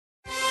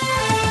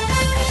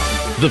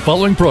The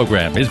following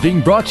program is being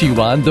brought to you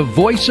on the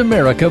Voice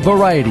America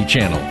Variety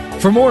Channel.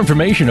 For more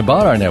information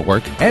about our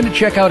network and to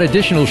check out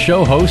additional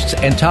show hosts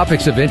and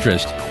topics of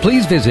interest,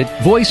 please visit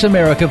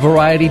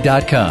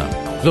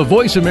voiceamericavariety.com. The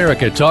Voice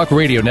America Talk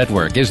Radio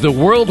Network is the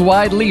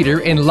worldwide leader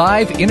in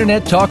live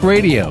Internet talk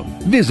radio.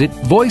 Visit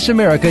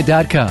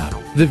voiceamerica.com.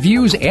 The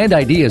views and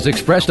ideas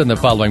expressed on the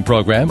following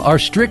program are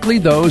strictly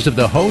those of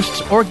the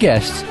hosts or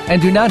guests and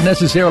do not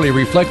necessarily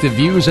reflect the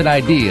views and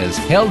ideas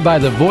held by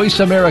the Voice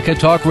America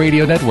Talk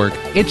Radio Network,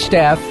 its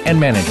staff, and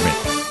management.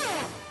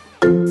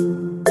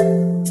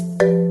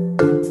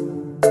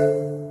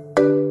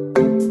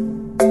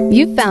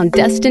 You've found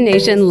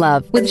Destination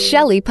Love with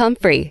Chelli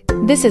Pumphrey.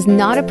 This is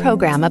not a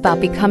program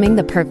about becoming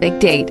the perfect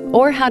date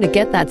or how to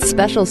get that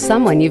special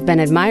someone you've been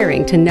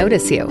admiring to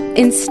notice you.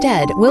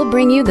 Instead, we'll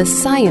bring you the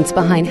science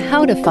behind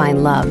how to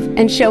find love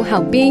and show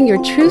how being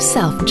your true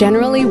self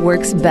generally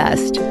works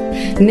best.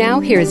 Now,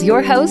 here's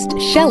your host,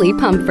 Chelli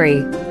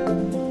Pumphrey.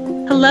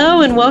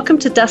 Hello and welcome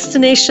to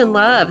Destination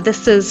Love.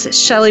 This is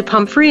Chelli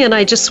Pumphrey, and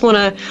I just want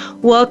to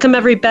welcome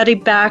everybody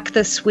back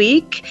this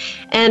week.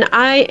 And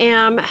I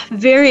am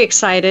very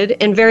excited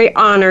and very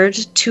honored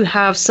to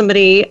have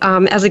somebody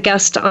as a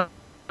guest on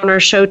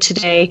our show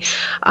today.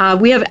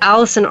 We have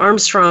Alison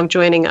Armstrong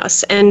joining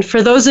us. And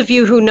for those of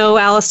you who know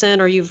Alison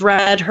or you've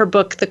read her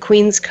book, The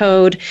Queen's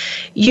Code,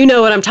 you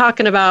know what I'm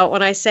talking about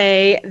when I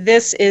say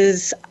this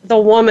is the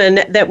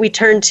woman that we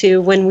turn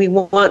to when we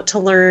want to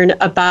learn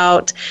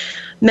about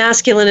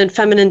masculine and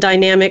feminine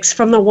dynamics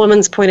from the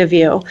woman's point of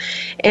view.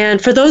 And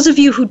for those of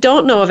you who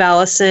don't know of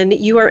Alison,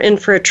 you are in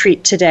for a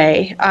treat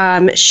today.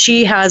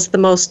 She has the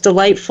most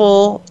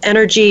delightful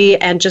energy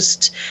and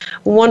just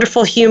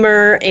wonderful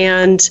humor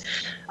and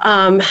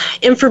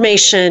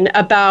information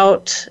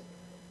about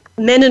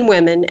men and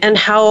women and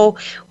how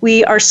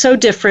we are so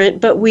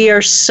different, but we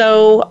are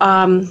so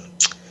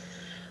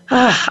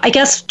I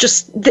guess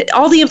just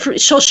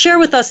she'll share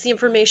with us the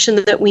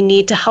information that we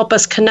need to help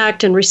us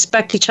connect and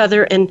respect each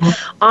other and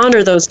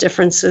honor those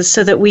differences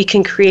so that we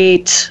can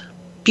create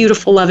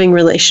beautiful, loving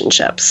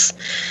relationships.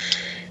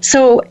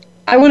 So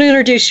I want to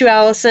introduce you,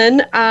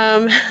 Alison.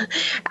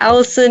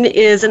 Alison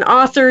is an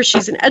author,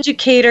 she's an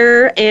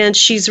educator, and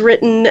she's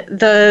written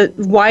the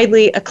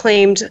widely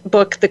acclaimed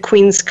book, The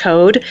Queen's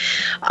Code,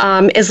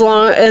 as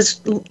well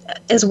as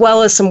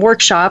some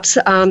workshops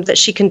that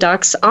she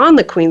conducts on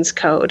the Queen's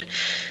Code.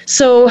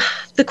 So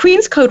the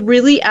Queen's Code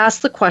really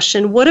asks the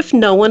question, what if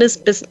no one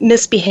is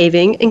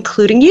misbehaving,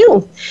 including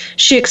you?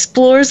 She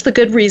explores the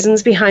good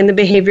reasons behind the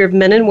behavior of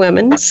men and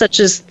women, such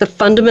as the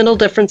fundamental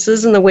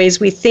differences in the ways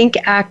we think,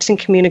 act, and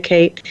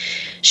communicate.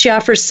 She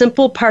offers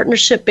simple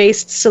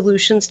partnership-based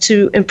solutions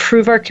to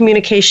improve our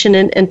communication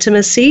and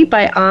intimacy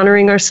by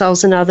honoring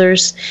ourselves and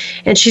others.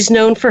 And she's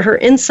known for her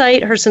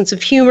insight, her sense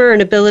of humor,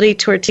 and ability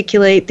to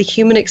articulate the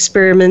human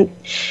experience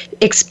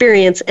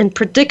and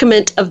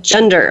predicament of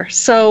gender.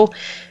 So,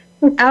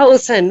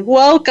 Alison,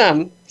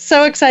 welcome.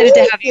 So excited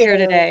to have you here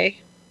today.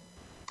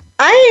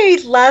 I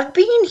love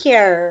being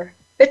here.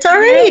 It's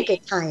already a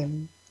good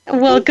time.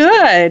 Well,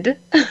 good.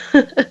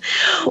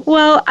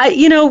 Well,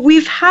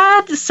 we've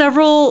had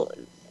several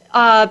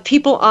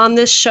people on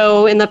this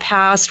show in the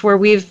past where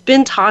we've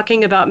been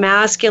talking about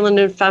masculine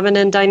and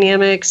feminine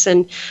dynamics,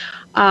 and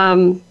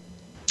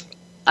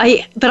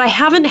but I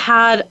haven't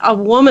had a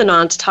woman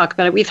on to talk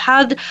about it. We've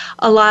had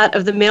a lot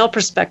of the male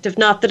perspective,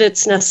 not that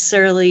it's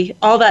necessarily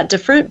all that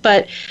different,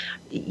 but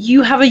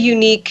you have a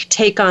unique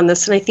take on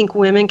this, and I think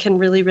women can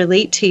really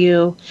relate to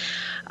you.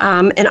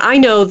 And I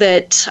know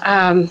that,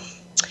 I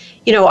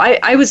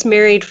was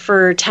married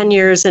for 10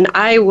 years, and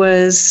I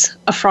was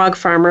a frog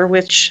farmer,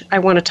 which I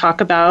want to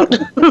talk about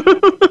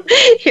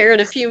here in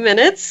a few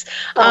minutes.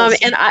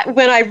 And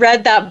when I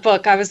read that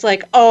book, I was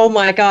like, oh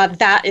my God,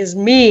 that is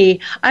me.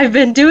 I've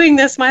been doing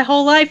this my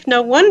whole life.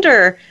 No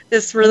wonder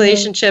this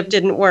relationship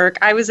didn't work.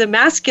 I was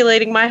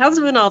emasculating my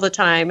husband all the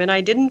time, and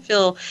I didn't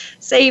feel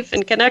safe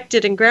and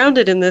connected and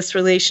grounded in this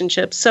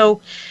relationship.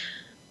 So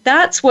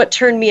that's what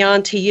turned me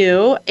on to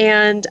you,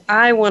 and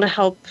I want to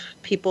help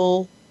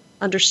people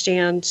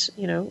understand,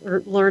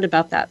 or learn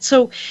about that.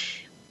 So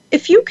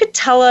if you could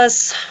tell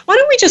us, why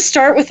don't we just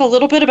start with a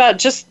little bit about,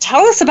 just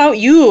tell us about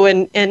you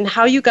and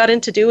how you got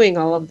into doing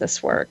all of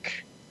this work.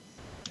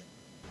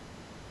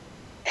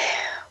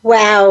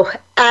 Wow.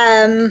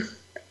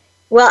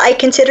 Well, I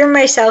consider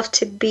myself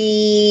to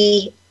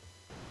be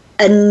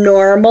a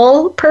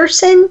normal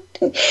person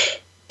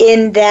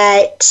in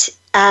that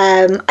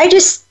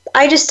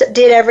I just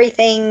did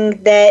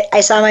everything that I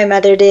saw my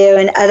mother do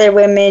and other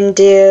women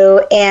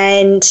do,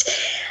 and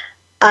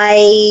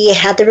I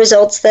had the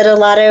results that a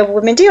lot of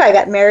women do. I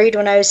got married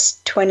when I was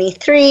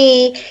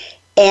 23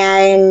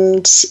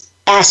 and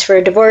asked for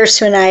a divorce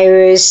when I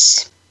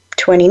was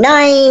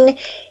 29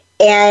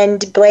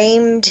 and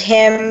blamed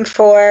him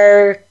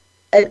for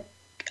an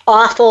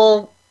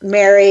awful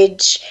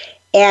marriage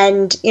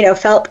and,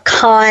 felt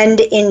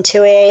conned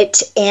into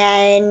it.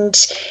 And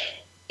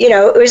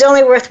it was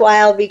only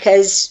worthwhile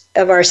because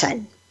of our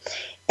son.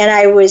 And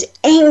I was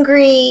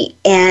angry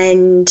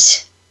and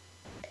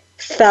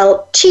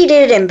felt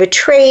cheated and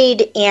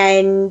betrayed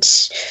and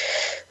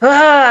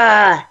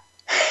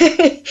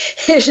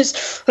it's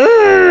just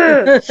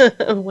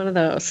one of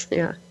those,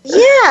 yeah.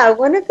 Yeah,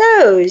 one of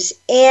those.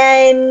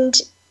 And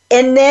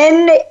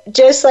then,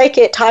 just like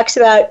it talks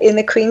about in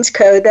the Queen's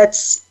Code,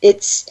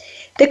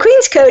 the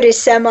Queen's Code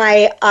is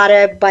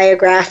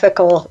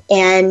semi-autobiographical,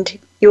 and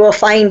you will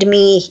find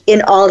me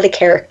in all the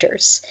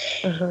characters.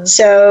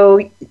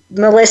 So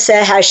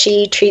Melissa, how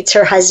she treats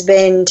her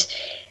husband,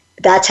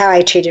 that's how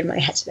I treated my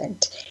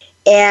husband.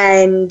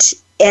 And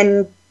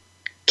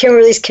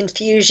Kimberly's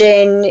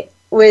confusion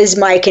was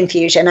my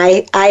confusion.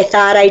 I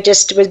thought I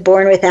just was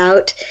born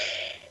without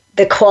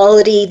the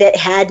quality that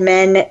had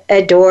men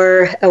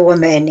adore a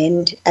woman,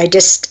 and I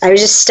was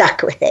just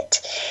stuck with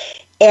it.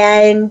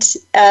 And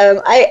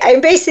I'm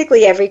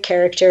basically every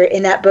character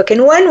in that book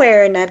in one way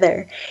or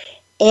another.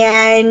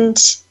 And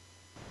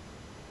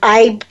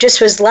I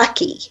just was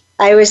lucky.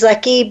 I was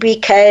lucky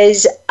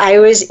because I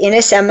was in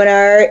a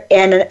seminar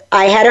and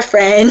I had a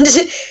friend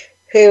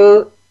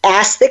who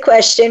asked the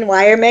question,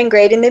 why are men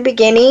great in the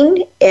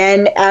beginning?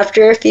 And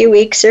after a few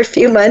weeks or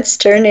few months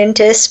turned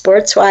into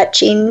sports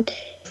watching,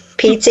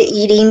 pizza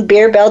eating,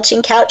 beer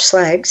belching couch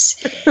slugs.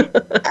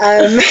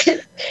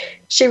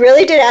 She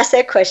really did ask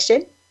that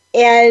question.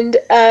 And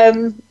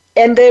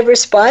the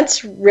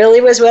response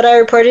really was what I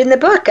reported in the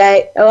book.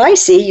 I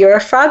see, you're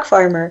a frog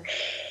farmer.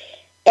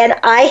 And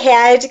I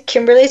had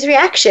Kimberly's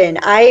reaction.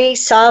 I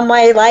saw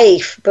my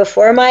life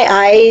before my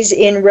eyes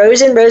in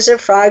rows and rows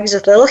of frogs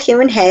with little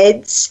human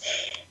heads,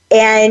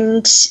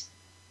 and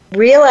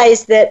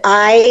realized that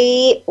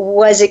I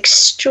was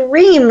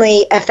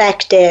extremely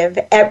effective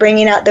at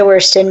bringing out the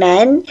worst in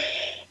men.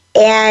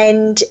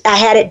 And I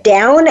had it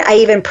down. I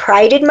even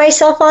prided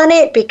myself on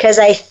it because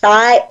I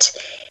thought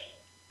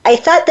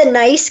the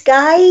nice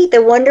guy,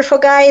 the wonderful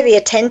guy, the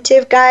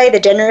attentive guy, the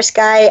generous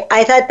guy,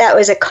 I thought that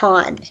was a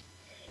con.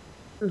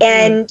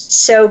 And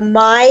so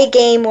my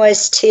game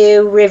was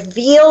to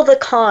reveal the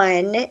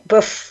con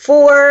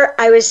before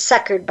I was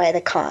suckered by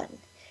the con.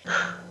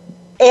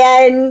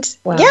 And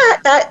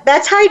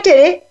that's how I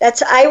did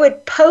it. I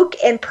would poke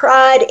and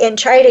prod and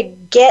try to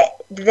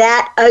get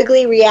that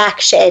ugly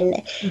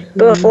reaction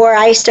before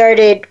I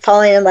started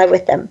falling in love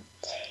with them.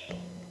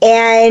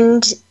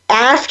 And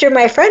after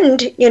my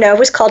friend,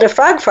 was called a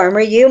frog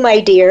farmer, you,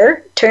 my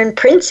dear, turned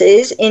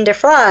princes into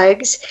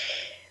frogs,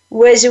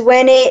 was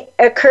when it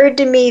occurred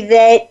to me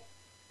that,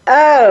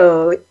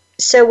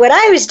 so what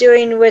I was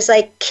doing was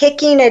like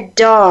kicking a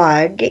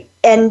dog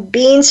and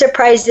being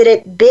surprised that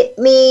it bit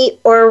me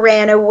or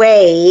ran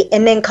away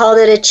and then called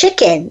it a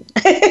chicken.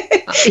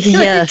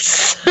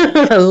 Yes.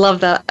 I love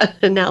that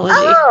analogy.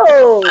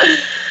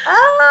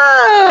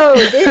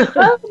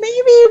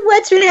 Maybe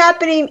what's been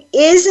happening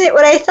isn't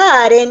what I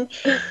thought.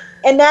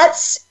 And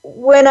that's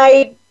when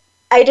I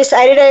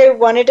decided I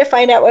wanted to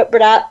find out what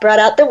brought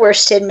out the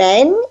worst in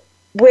men,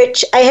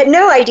 which I had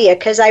no idea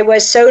because I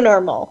was so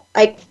normal.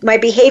 My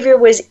behavior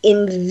was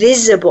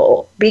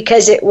invisible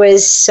because it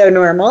was so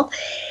normal.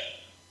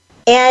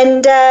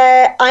 And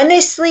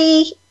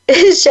honestly,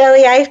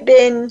 Chelli, I've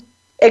been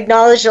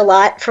acknowledged a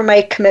lot for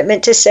my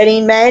commitment to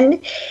studying men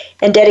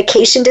and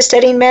dedication to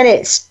studying men.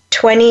 It's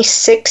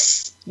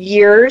 26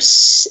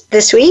 years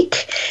this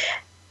week,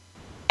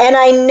 and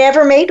I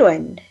never made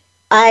one.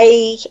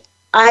 I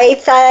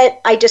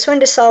thought I just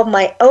wanted to solve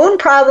my own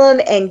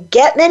problem and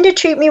get men to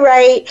treat me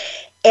right,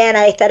 and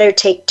I thought it would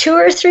take 2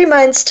 or 3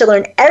 months to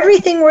learn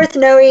everything worth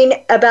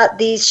knowing about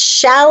these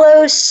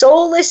shallow,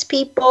 soulless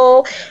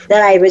people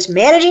that I was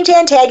managing to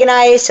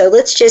antagonize. So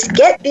let's just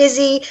get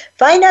busy,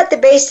 find out the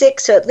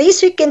basics, so at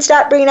least we can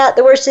stop bringing out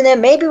the worst in them.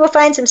 Maybe we'll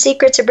find some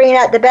secrets of bringing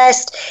out the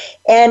best.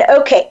 And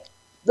okay,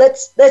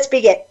 let's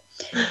begin.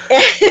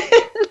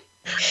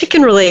 I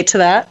can relate to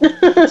that.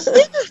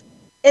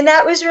 And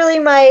that was really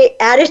my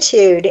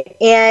attitude.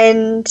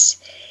 And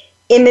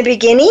in the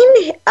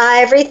beginning,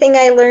 everything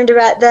I learned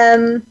about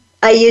them,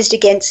 I used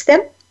against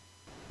them.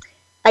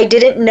 I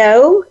didn't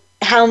know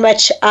how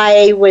much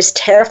I was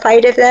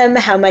terrified of them,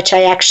 how much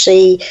I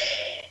actually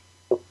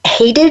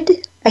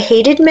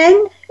hated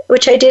men,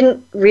 which I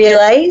didn't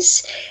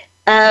realize.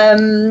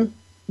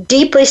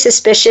 Deeply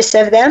suspicious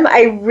of them.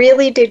 I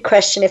really did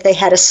question if they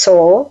had a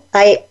soul.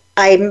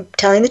 I'm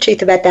telling the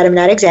truth about that. I'm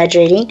not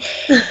exaggerating.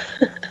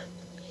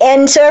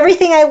 And so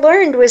everything I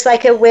learned was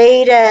like a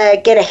way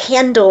to get a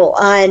handle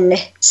on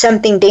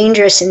something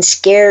dangerous and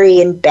scary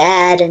and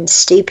bad and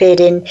stupid.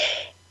 And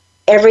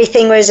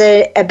everything was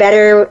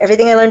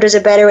everything I learned was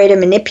a better way to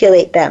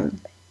manipulate them.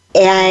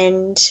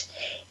 And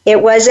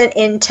it wasn't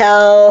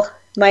until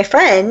my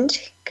friend,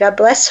 God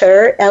bless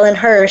her, Ellen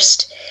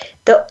Hurst,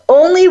 the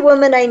only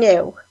woman I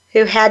knew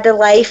who had the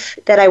life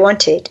that I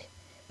wanted,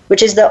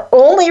 which is the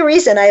only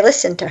reason I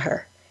listened to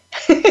her.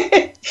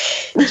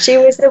 She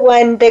was the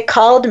one that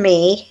called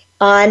me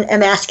on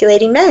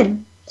emasculating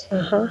men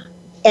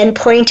and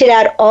pointed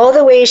out all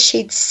the ways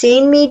she'd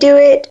seen me do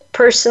it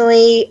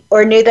personally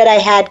or knew that I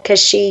had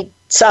because she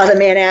saw the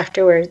man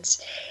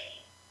afterwards.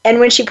 And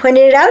when she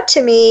pointed it out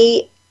to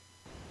me,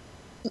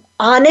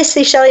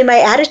 honestly, Chelli, my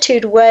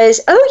attitude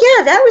was, oh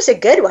yeah, that was a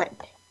good one.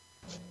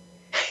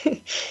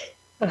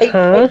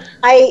 Uh-huh.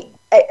 I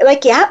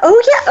like, yeah,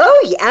 oh yeah,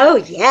 oh yeah, oh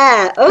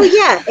yeah, oh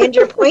yeah. And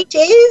your point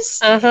is?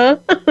 Uh-huh.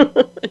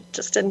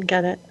 Just didn't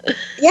get it.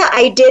 Yeah,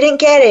 I didn't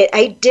get it.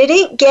 I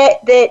didn't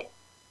get that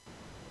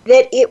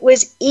it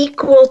was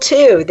equal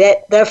to,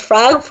 that the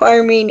frog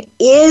farming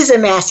is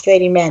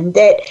emasculating men,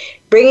 that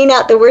bringing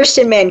out the worst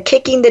in men,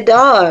 kicking the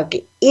dog,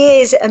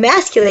 is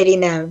emasculating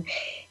them.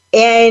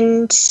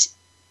 And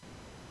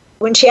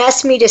when she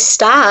asked me to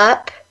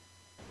stop,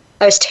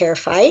 I was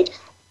terrified.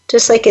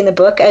 Just like in the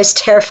book, I was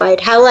terrified.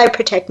 How will I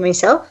protect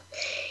myself?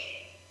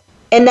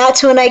 And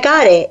that's when I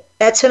got it.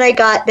 That's when I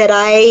got that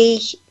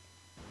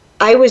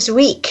I was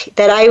weak,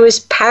 that I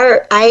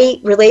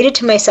related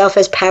to myself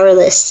as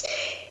powerless,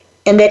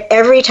 and that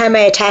every time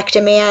I attacked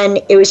a man,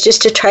 it was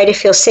just to try to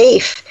feel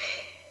safe.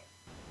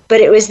 But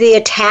it was the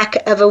attack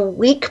of a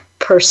weak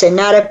person,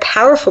 not a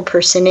powerful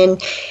person,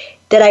 and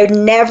that I would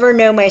never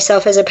know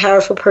myself as a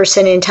powerful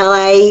person until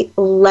I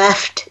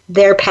left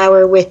their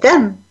power with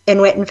them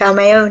and went and found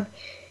my own.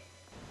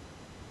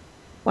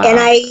 Wow.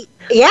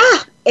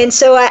 And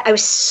so I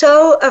was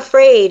so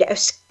afraid.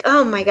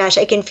 Oh my gosh,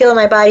 I can feel it in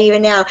my body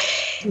even now.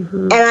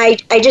 Mm-hmm. And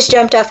I just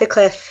jumped off the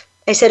cliff.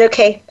 I said,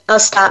 okay, I'll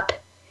stop.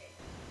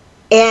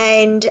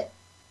 And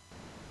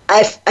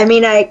I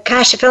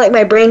felt like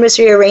my brain was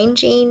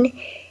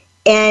rearranging.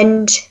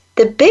 And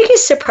the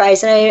biggest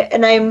surprise,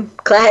 and I'm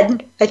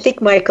glad, I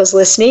think Michael's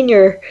listening,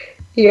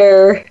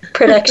 your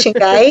production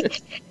guy.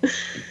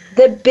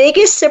 The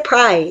biggest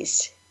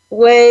surprise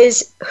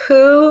was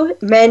who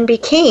men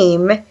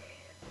became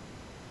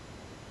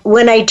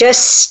when I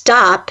just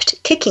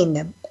stopped kicking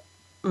them.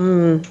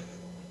 Mm.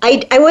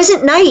 I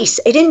wasn't nice.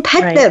 I didn't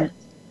pet them.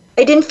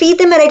 I didn't feed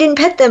them and I didn't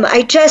pet them.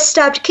 I just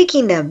stopped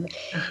kicking them.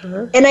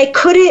 Uh-huh. And I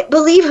couldn't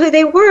believe who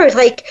they were.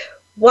 Like,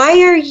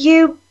 why are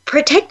you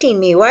protecting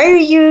me? Why are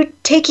you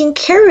taking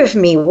care of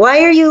me?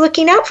 Why are you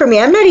looking out for me?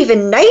 I'm not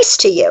even nice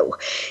to you.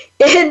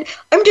 And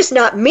I'm just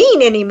not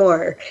mean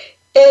anymore.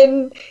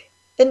 And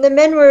the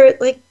men were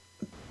like,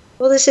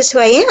 well, this is who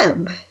I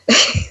am.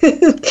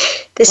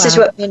 This is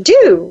what men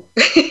do.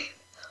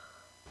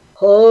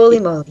 Holy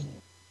moly.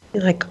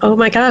 You're like, oh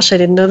my gosh, I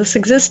didn't know this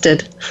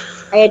existed.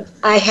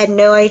 I had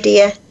no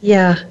idea.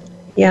 Yeah.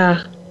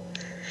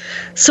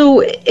 So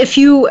if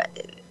you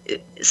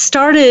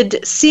started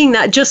seeing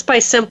that just by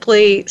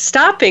simply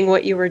stopping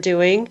what you were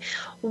doing,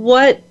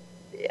 was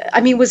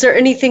there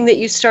anything that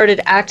you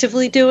started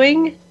actively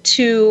doing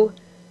to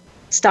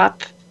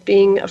stop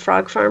being a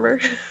frog farmer?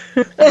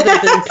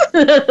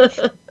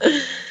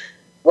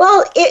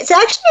 Well,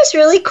 it's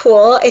really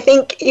cool. I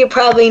think you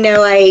probably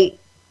know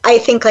I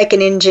think like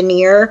an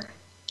engineer.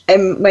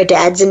 My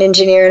dad's an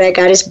engineer, and I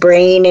got his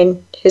brain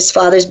and his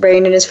father's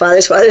brain and his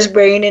father's father's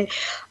brain, and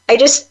I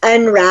just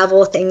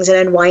unravel things and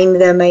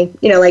unwind them. I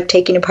like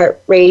taking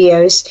apart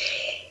radios.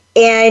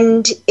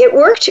 And it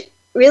worked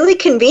really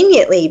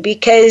conveniently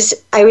because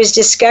I was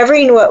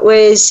discovering what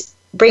was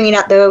bringing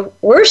out the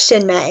worst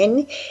in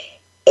men.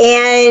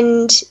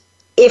 And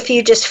if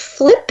you just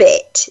flip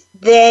it,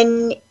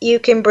 then you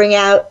can bring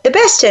out the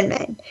best in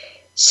men.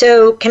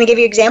 So can I give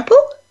you an example?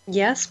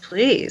 Yes,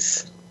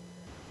 please.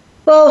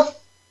 Well,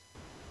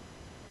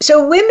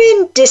 so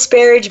women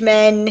disparage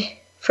men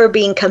for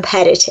being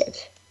competitive.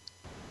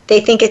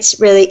 They think it's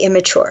really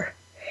immature.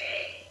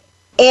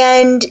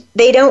 And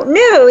they don't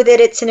know that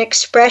it's an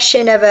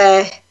expression of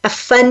a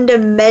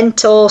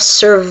fundamental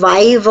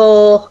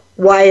survival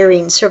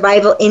wiring,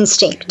 survival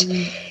instinct.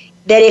 Mm.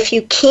 That if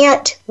you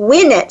can't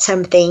win at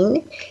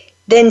something,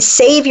 then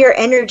save your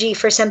energy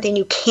for something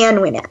you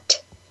can win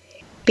at.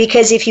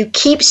 Because if you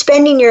keep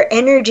spending your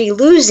energy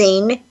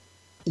losing,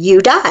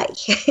 you die.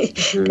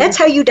 Mm-hmm. That's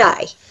how you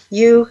die.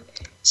 You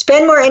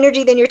spend more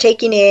energy than you're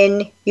taking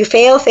in, you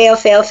fail,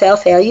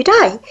 you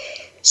die.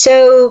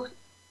 So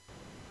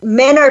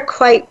men are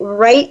quite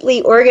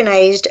rightly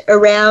organized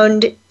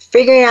around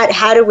figuring out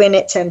how to win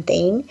at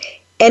something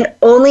and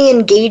only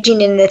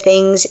engaging in the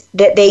things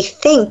that they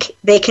think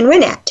they can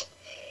win at.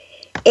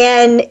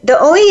 And the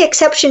only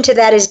exception to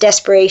that is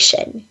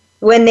desperation.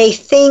 When they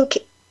think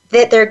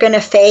that they're going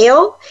to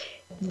fail,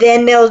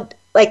 then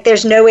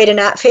there's no way to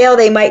not fail,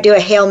 they might do a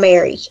Hail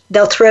Mary.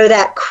 They'll throw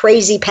that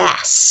crazy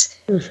pass,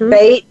 mm-hmm.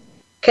 right?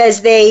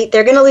 Because they're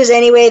going to lose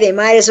anyway, they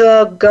might as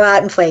well go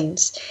out in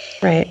flames.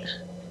 Right.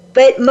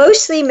 But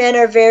mostly men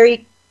are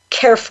very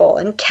careful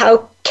and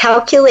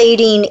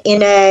calculating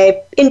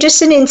in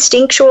just an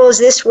instinctual, is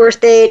this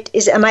worth it?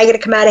 Am I going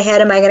to come out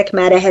ahead? Am I going to come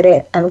out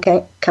ahead? I'm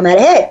going to come out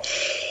ahead.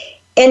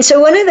 And so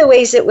one of the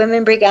ways that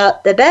women bring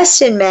out the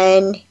best in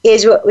men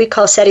is what we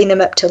call setting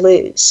them up to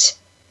lose.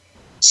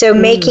 So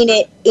making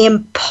it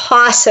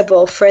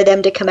impossible for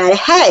them to come out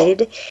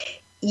ahead,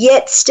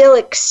 yet still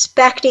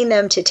expecting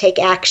them to take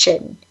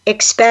action,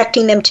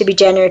 expecting them to be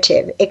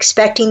generative,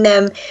 expecting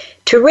them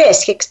to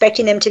risk,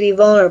 expecting them to be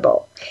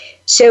vulnerable.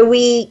 So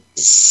we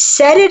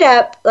set it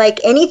up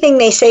like anything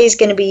they say is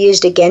going to be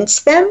used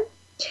against them,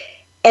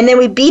 and then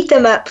we beat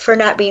them up for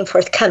not being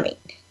forthcoming.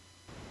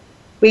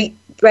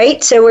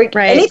 Right? So we're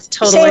anything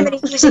totally. You say I'm going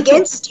to use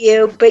against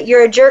you, but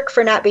you're a jerk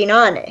for not being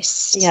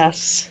honest.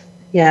 Yes.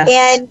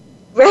 And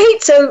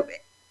so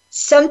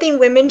something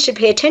women should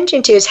pay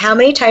attention to is how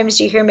many times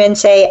do you hear men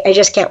say, I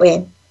just can't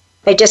win.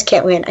 I just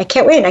can't win. I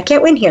can't win. I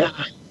can't win here.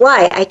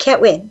 Why? I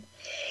can't win.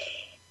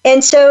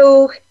 And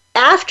so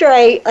after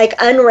I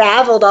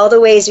unraveled all the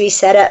ways we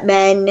set up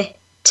men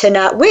to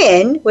not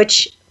win,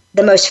 which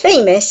the most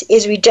famous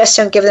is we just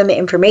don't give them the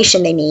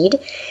information they need,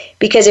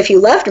 because if you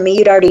loved me,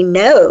 you'd already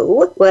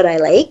know what I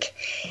like.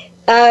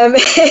 Then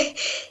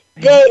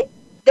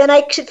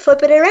I should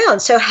flip it around.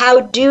 So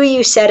how do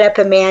you set up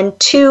a man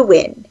to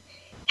win?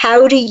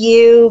 How do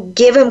you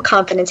give him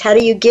confidence? How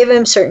do you give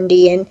him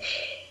certainty? And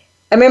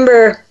I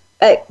remember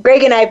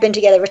Greg and I have been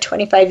together for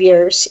 25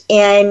 years.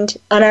 And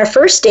on our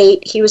first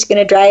date, he was going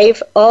to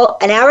drive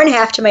an hour and a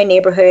half to my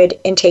neighborhood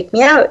and take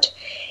me out.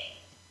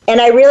 And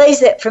I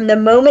realized that from the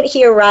moment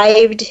he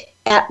arrived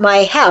at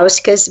my house,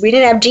 because we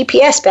didn't have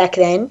GPS back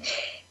then,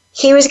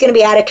 he was going to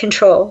be out of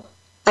control.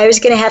 I was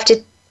going to have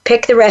to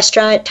pick the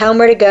restaurant, tell him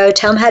where to go,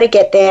 tell him how to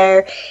get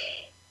there.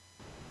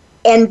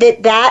 And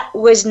that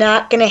was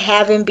not going to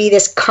have him be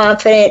this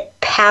confident,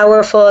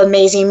 powerful,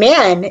 amazing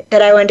man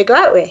that I wanted to go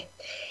out with.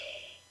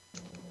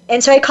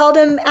 And so I called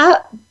him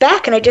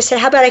back and I just said,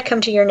 how about I come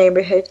to your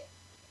neighborhood?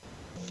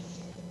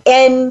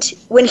 And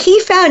when he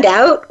found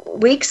out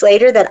weeks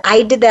later that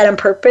I did that on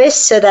purpose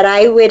so that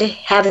I would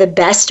have the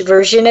best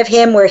version of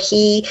him where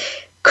he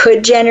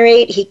could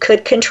generate, he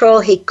could control,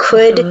 he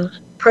could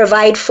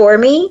provide for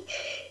me,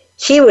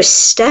 he was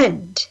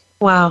stunned.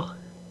 Wow.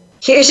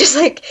 He was just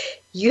like,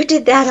 you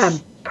did that on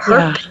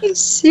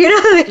purpose? Yeah.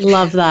 You know?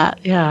 Love that.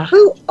 Yeah.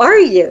 Who are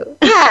you?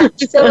 Yeah.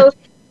 So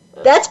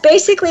that's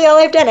basically all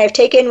I've done. I've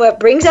taken what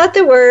brings out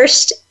the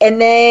worst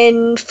and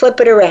then flip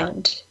it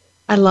around.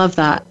 I love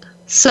that.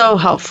 So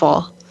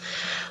helpful.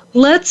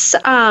 Let's,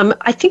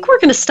 I think we're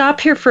going to stop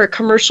here for a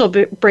commercial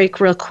break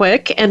real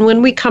quick. And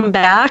when we come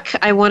back,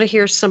 I want to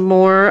hear some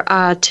more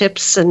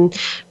tips and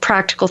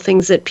practical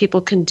things that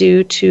people can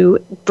do to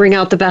bring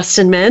out the best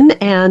in men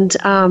and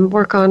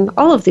work on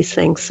all of these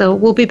things. So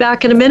we'll be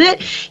back in a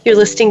minute. You're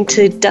listening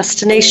to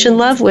Destination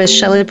Love with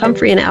Chelli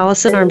Pumphrey and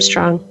Alison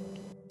Armstrong.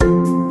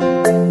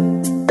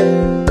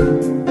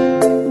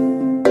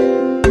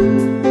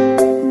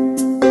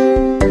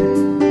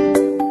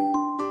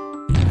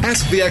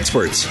 Ask the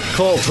experts.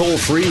 Call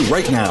toll-free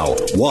right now,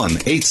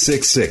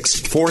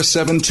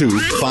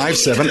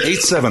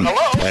 1-866-472-5787.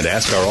 And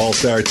ask our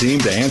all-star team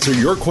to answer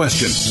your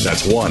question.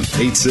 That's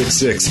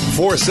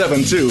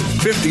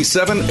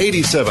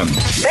 1-866-472-5787.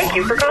 Thank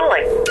you for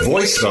calling.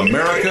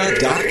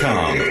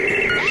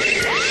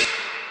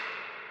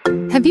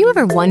 VoiceAmerica.com. Have you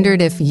ever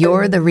wondered if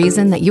you're the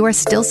reason that you are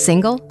still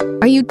single?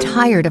 Are you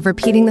tired of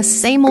repeating the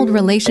same old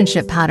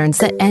relationship patterns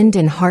that end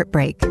in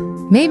heartbreak?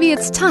 Maybe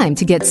it's time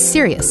to get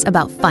serious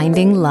about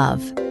finding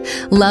love.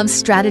 Love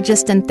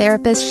strategist and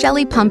therapist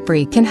Chelli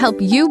Pumphrey can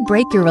help you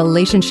break your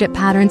relationship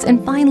patterns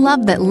and find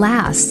love that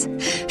lasts.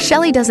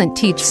 Chelli doesn't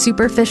teach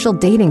superficial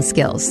dating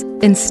skills.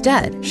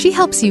 Instead, she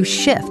helps you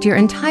shift your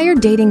entire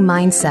dating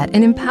mindset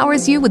and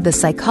empowers you with the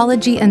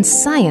psychology and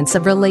science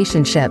of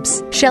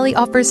relationships. Chelli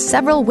offers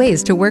several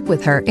ways to work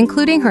with her,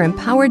 including her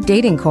Empowered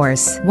Dating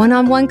course,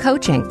 one-on-one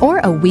coaching, or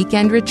a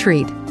weekend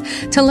retreat.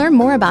 To learn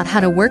more about how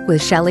to work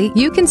with Chelli,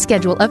 you can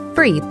schedule a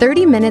free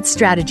 30-minute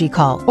strategy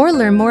call or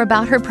learn more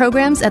about her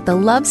programs at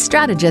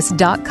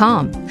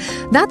thelovestrategist.com.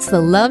 That's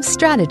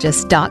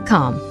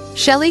thelovestrategist.com.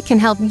 Chelli can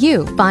help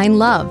you find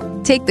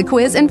love. Take the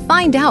quiz and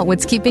find out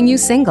what's keeping you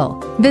single.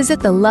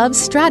 Visit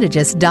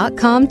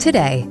thelovestrategist.com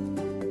today.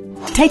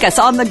 Take us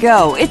on the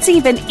go. It's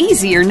even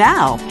easier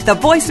now. The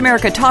Voice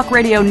America Talk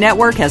Radio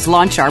Network has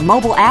launched our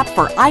mobile app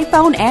for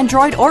iPhone,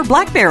 Android, or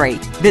BlackBerry.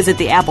 Visit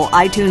the Apple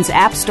iTunes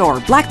App Store,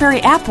 BlackBerry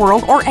App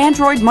World, or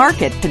Android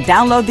Market to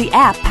download the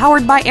app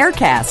powered by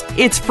Aircast.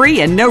 It's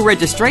free and no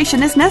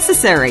registration is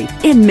necessary.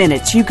 In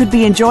minutes, you could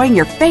be enjoying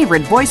your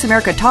favorite Voice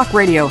America Talk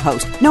Radio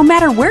host, no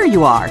matter where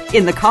you are,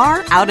 in the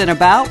car, out and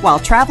about, while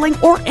traveling,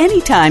 or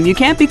anytime you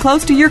can't be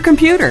close to your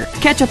computer.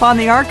 Catch up on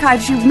the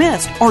archives you've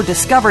missed or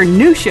discover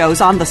new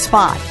shows on the spot.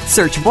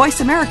 Search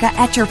Voice America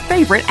at your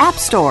favorite app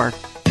store.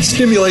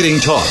 Stimulating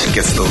talk. It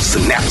gets those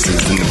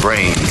synapses in the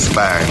brain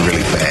firing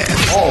really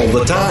fast. All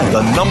the time.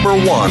 The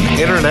 #1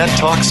 Internet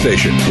talk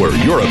station where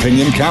your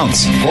opinion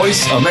counts.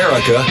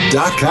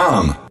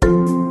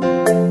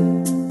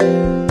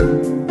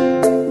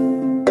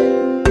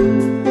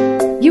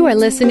 VoiceAmerica.com. You are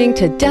listening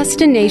to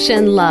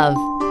Destination Love.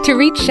 To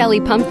reach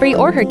Chelli Pumphrey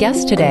or her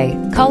guest today,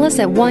 call us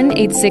at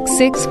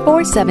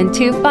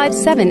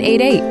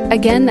 1-866-472-5788.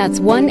 Again,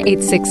 that's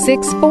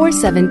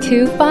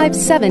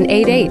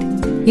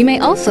 1-866-472-5788. You may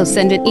also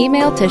send an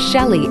email to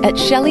Chelli at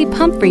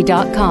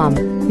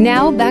chellipumphrey.com.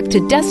 Now back to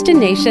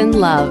Destination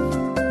Love.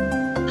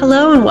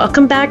 Hello and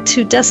welcome back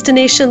to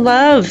Destination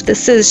Love.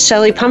 This is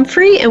Chelli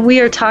Pumphrey and we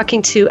are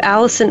talking to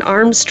Alison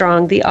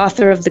Armstrong, the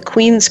author of The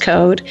Queen's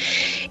Code.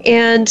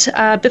 And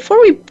before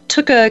we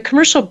took a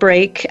commercial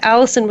break,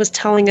 Alison was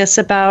telling us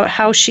about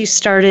how she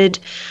started,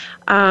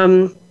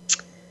 now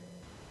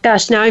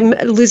I'm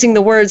losing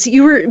the words.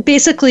 You were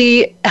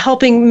basically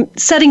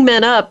setting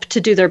men up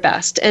to do their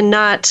best and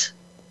not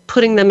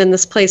putting them in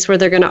this place where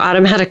they're going to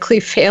automatically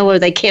fail or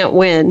they can't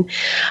win.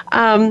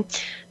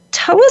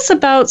 tell us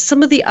about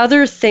some of the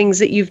other things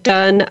that you've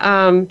done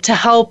to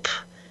help,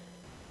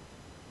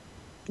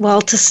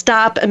 to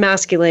stop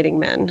emasculating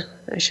men,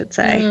 I should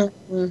say.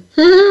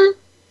 Mm-hmm.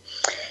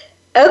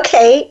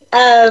 Okay.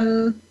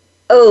 I'm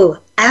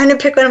going to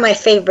pick one of my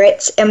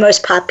favorites and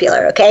most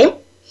popular, okay?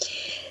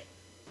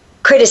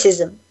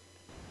 Criticism.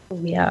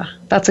 Yeah,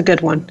 that's a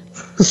good one.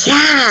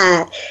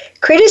 Yeah.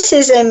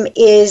 Criticism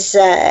is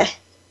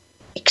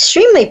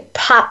extremely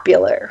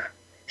popular.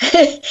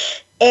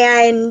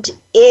 And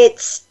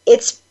it's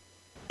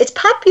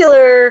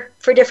popular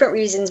for different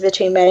reasons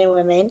between men and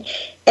women.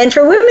 And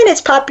for women,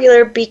 it's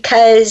popular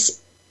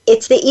because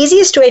it's the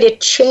easiest way to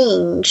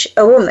change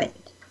a woman.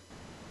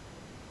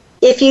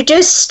 If you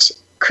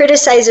just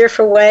criticize her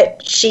for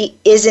what she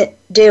isn't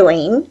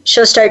doing,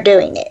 she'll start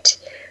doing it.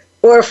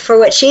 Or for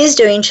what she is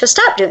doing, she'll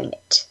stop doing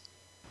it.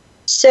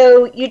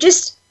 So you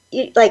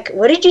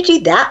what did you do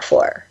that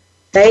for?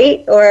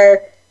 Right?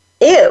 Or,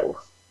 ew,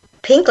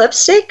 pink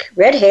lipstick,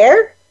 red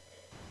hair?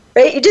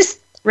 Right? You just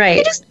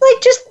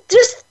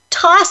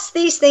toss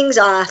these things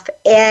off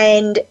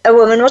and a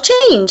woman will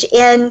change.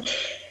 And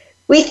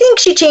we think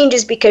she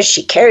changes because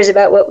she cares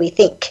about what we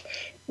think.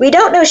 We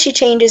don't know she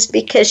changes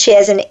because she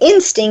has an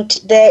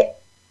instinct that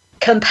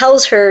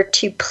compels her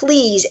to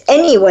please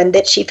anyone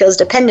that she feels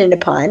dependent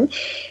upon,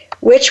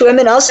 which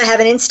women also have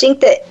an instinct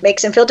that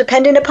makes them feel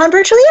dependent upon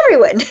virtually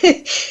everyone.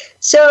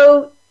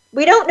 So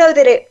we don't know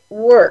that it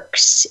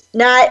works,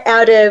 not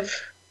out of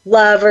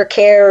love or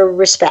care or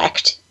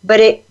respect, but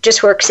it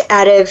just works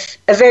out of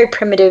a very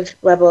primitive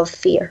level of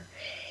fear.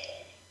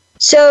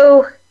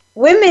 So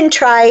women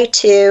try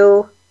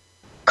to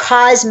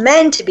cause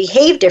men to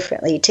behave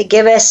differently, to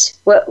give us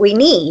what we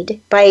need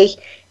by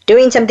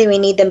doing something we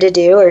need them to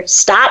do or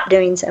stop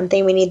doing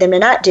something we need them to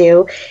not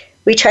do.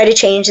 We try to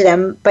change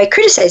them by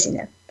criticizing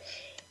them.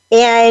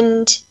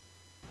 And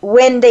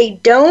when they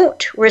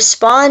don't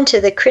respond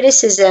to the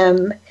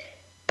criticism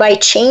by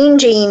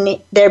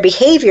changing their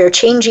behavior,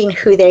 changing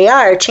who they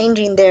are,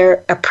 changing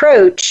their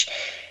approach,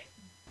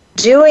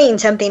 doing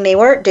something they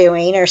weren't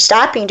doing or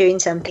stopping doing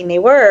something they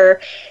were,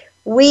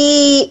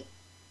 we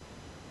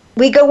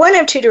go one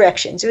of two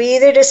directions. We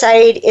either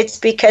decide it's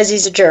because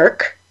he's a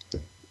jerk.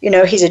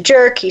 He's a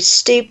jerk, he's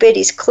stupid,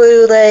 he's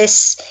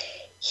clueless,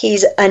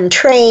 he's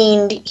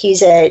untrained,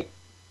 he's a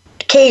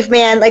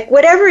caveman,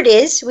 whatever it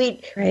is, we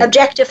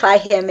objectify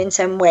him in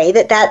some way,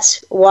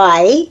 that's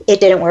why it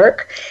didn't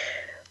work.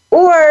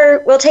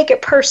 Or we'll take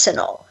it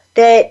personal,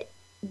 that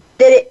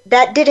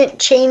didn't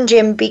change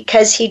him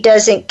because he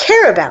doesn't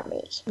care about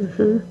me.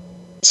 Mm-hmm.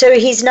 So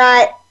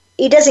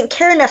he doesn't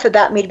care enough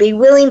about me to be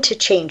willing to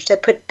change, to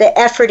put the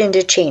effort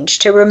into change,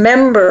 to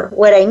remember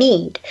what I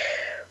need.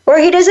 Or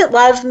he doesn't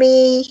love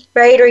me,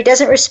 right? Or he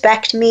doesn't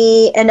respect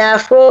me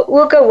enough.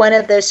 We'll go one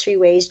of those three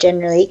ways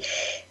generally.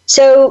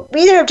 So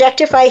we either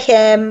objectify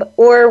him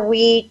or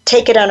we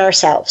take it on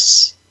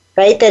ourselves,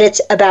 right? That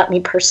it's about me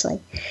personally.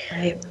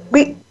 Right.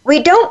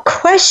 We don't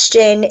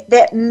question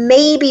that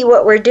maybe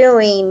what we're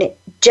doing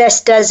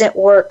just doesn't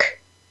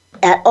work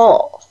at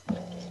all.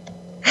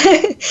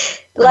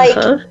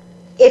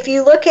 If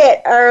you look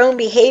at our own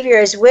behavior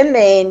as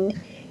women,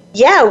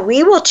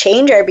 we will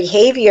change our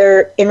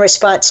behavior in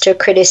response to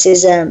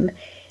criticism,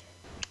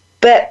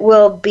 but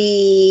we'll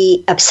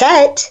be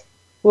upset,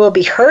 we'll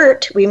be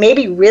hurt, we may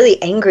be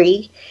really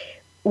angry.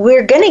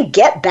 We're going to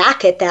get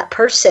back at that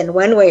person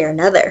one way or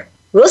another.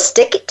 We'll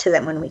stick it to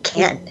them when we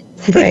can.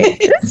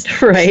 Right.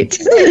 Right.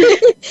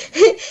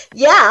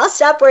 I'll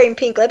stop wearing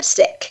pink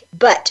lipstick,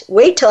 but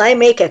wait till I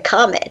make a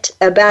comment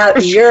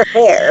about your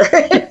hair.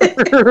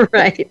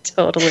 Right,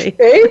 totally.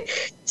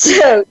 Right?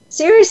 So,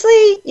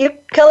 seriously, you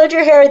colored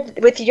your hair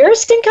with your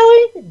skin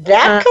color?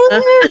 That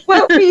color?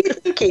 What were you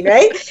thinking,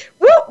 right?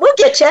 We'll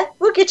get you.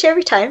 We'll get you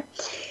every time.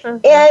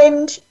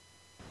 And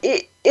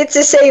it's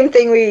the same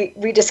thing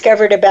we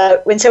discovered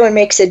about when someone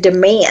makes a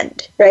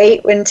demand,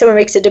 right? When someone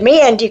makes a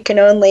demand, you can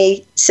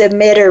only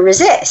submit or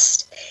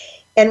resist.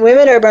 And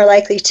women are more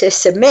likely to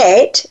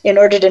submit in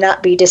order to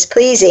not be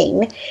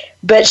displeasing,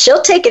 but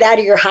she'll take it out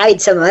of your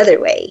hide some other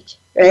way,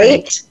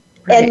 right?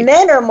 And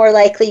men are more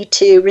likely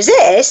to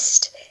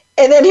resist,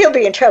 and then he'll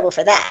be in trouble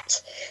for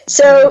that.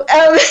 So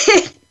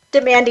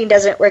demanding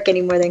doesn't work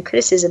any more than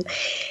criticism.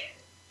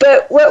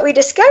 But what we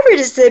discovered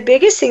is the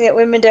biggest thing that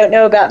women don't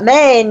know about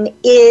men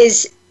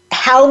is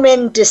how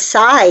men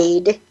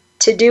decide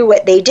to do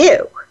what they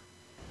do,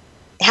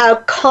 how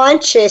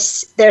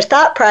conscious their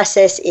thought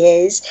process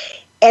is,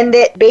 and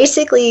that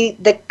basically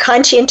the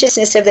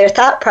conscientiousness of their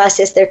thought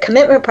process, their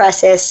commitment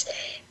process,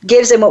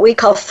 gives them what we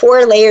call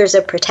 4 layers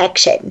of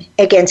protection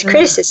against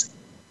criticism.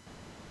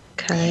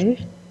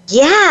 Okay.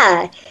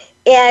 Yeah.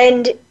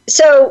 And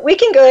so we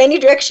can go any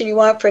direction you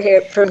want from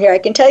here. I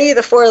can tell you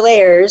the 4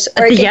 layers.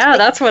 Or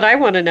that's what I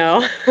want to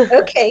know.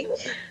 Okay.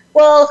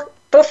 Well,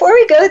 before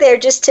we go there,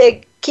 just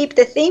to keep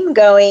the theme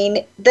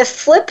going, the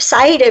flip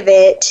side of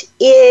it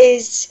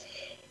is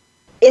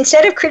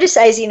instead of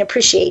criticizing,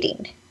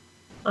 appreciating.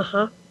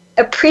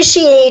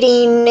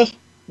 Appreciating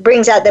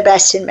brings out the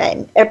best in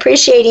men.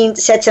 Appreciating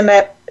sets them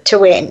up to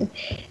win.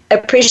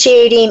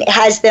 Appreciating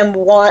has them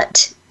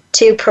want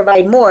to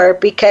provide more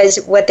because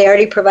what they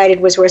already provided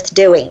was worth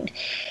doing.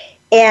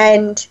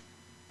 And,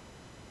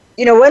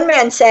 one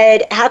man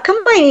said, how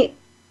come I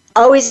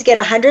always get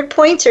 100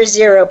 points or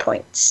 0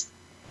 points?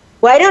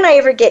 Why don't I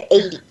ever get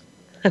 80?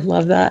 I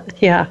love that.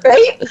 Yeah.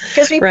 Right?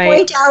 Because we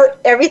point out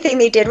everything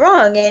they did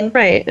wrong. And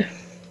right.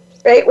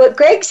 What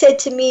Greg said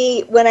to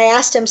me when I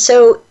asked him,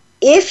 so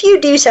if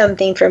you do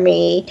something for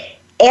me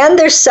and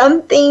there's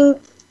something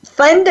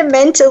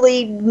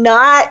fundamentally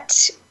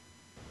not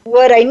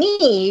what I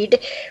need,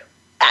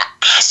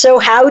 so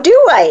how do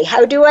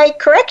I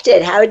correct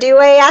it? How do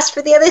I ask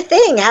for the other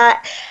thing?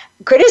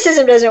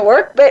 Criticism doesn't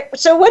work, but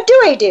so what do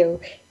I do?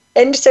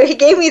 And so he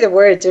gave me the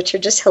words, which are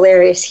just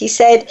hilarious. He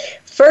said,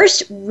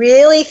 first,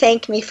 really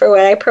thank me for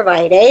what I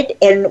provided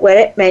and what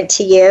it meant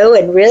to you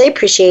and really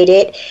appreciate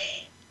it.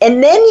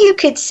 And then you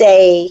could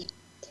say,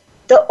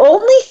 the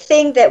only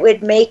thing that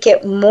would make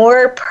it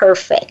more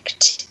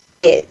perfect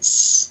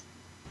is.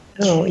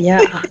 Oh,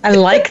 yeah. I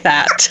like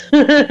that.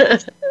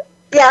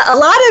 Yeah, a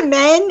lot of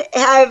men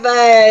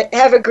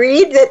have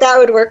agreed that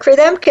would work for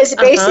them because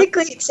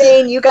basically it's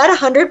saying you got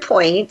 100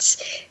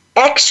 points.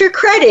 Extra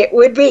credit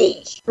would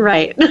be.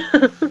 Right.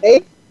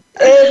 Right?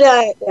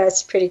 And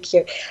that's pretty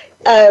cute.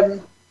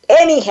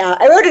 Anyhow,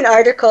 I wrote an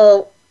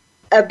article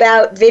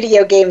about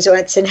video games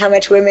once and how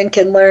much women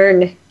can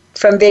learn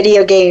from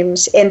video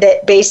games, and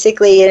that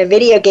basically in a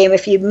video game,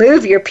 if you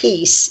move your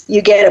piece,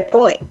 you get a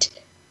point.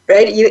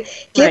 Right?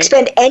 If you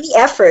expend any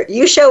effort,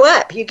 you show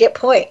up, you get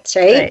points,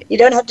 right? You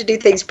don't have to do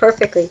things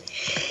perfectly.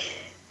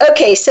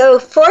 Okay, so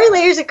 4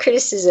 layers of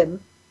criticism.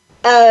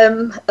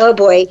 Oh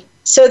boy.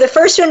 So the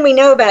first one we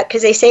know about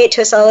because they say it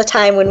to us all the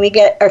time when we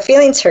get our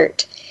feelings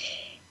hurt.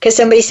 Because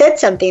somebody said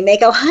something. They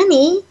go,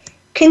 honey,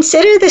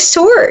 consider the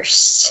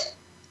source.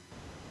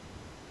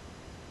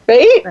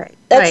 Right?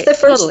 That's the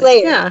first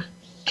layer. Yeah.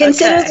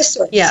 Consider the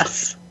source.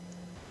 Yes.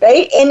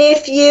 Right? And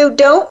if you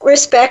don't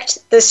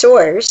respect the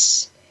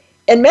source,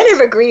 and men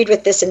have agreed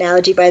with this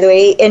analogy, by the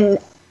way, and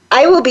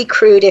I will be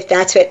crude if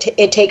that's what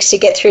it takes to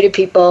get through to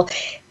people.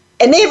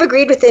 And they have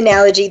agreed with the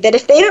analogy that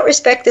if they don't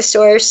respect the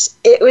source,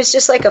 it was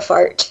just like a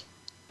fart.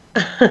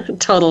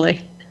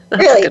 Totally.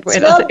 That's really, it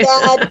smelled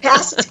bad,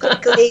 passes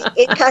quickly,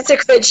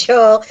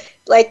 inconsequential,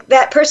 like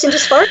that person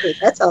just farted,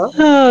 that's all.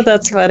 Oh,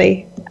 that's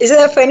funny. Isn't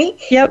that funny?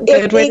 Yep,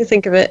 good way to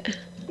think of it.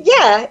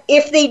 Yeah,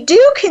 if they do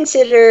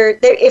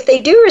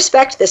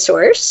respect the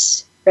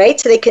source, right,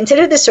 so they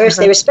consider the source,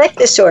 they respect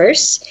the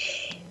source,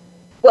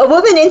 well, a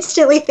woman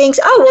instantly thinks,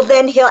 oh, well,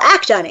 then he'll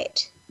act on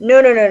it. No.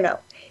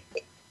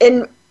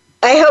 And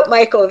I hope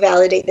Michael will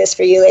validate this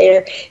for you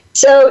later.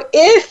 So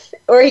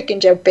or he can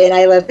jump in,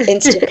 I love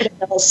instant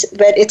criminals,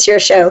 but it's your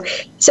show.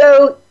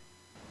 So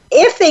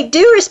if they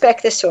do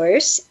respect the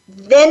source,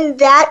 then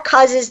that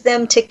causes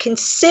them to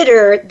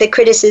consider the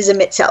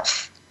criticism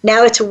itself.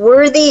 Now it's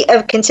worthy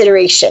of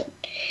consideration.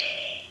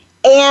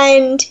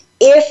 And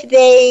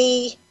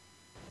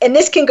and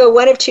this can go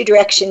one of two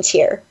directions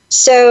here.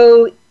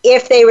 So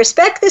if they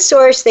respect the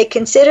source, they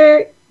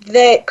consider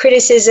the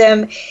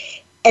criticism,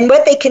 and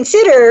what they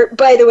consider,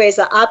 by the way, is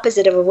the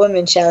opposite of a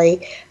woman,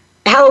 Chelli.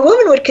 How a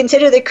woman would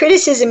consider the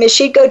criticism is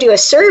she'd go do a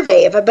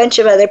survey of a bunch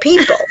of other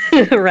people.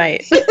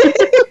 Right.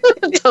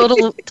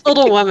 Total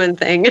woman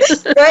thing.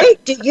 Right?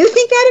 Do you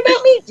think that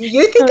about me? Do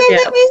you think that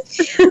about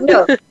me?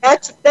 No,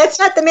 that's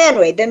not the man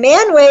way. The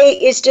man way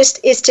is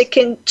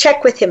to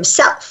check with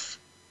himself.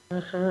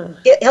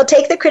 He'll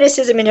take the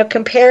criticism and he'll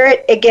compare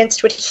it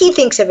against what he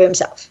thinks of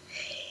himself.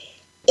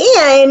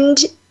 And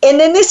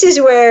then this is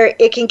where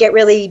it can get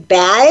really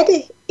bad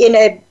in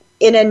a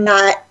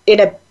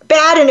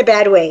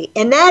bad way.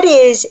 And that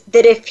is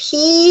that if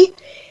he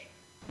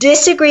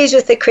disagrees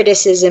with the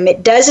criticism,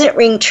 it doesn't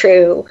ring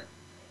true,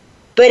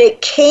 but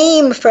it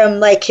came from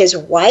like his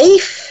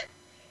wife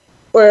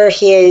or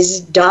his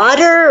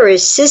daughter or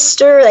his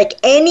sister, like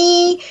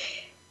anybody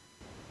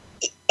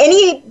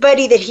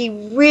that he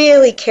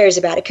really cares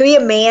about. It could be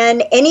a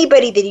man,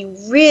 anybody that he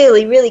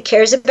really, really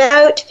cares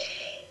about.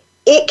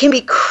 It can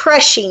be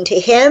crushing to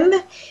him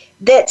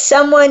that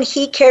someone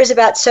he cares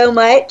about so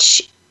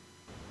much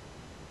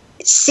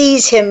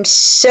sees him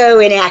so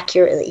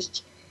inaccurately.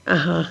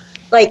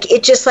 Like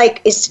it's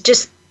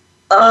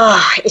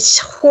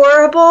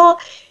horrible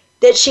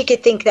that she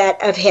could think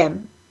that of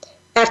him.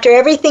 After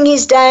everything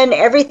he's done,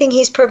 everything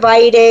he's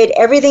provided,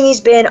 everything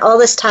he's been all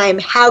this time,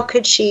 how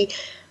could she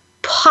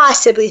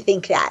possibly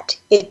think that?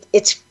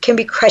 It can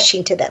be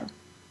crushing to them.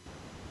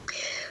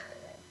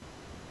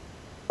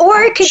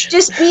 Or it could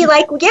just be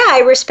like, yeah, I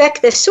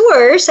respect the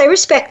source. I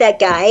respect that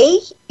guy.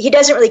 He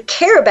doesn't really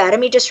care about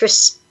him. He just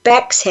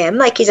respects him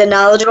like he's a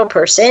knowledgeable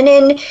person.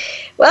 And,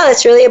 well,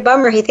 it's really a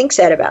bummer he thinks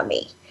that about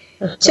me.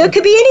 So it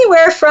could be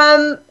anywhere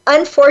from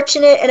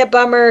unfortunate and a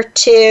bummer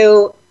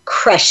to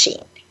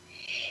crushing.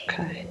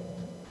 Okay.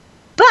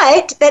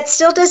 But that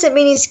still doesn't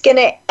mean he's going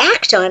to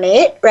act on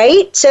it,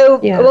 right? So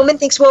a woman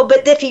thinks, well,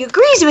 but if he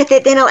agrees with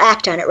it, then he'll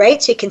act on it,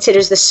 right? So he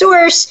considers the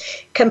source,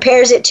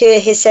 compares it to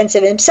his sense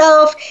of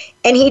himself,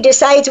 and he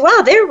decides,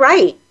 wow, they're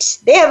right.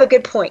 They have a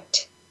good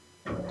point,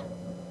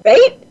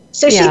 right?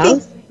 So she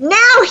thinks,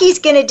 Now he's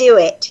going to do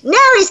it. Now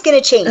he's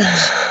going to change.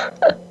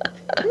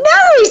 No,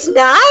 he's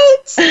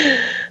not.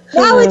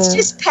 Now it's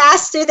just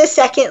passed through the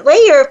second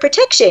layer of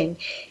protection.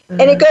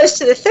 And it goes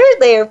to the third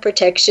layer of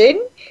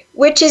protection,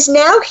 which is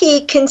now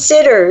he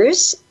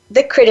considers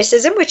the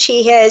criticism, which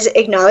he has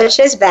acknowledged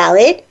as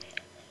valid.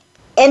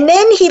 And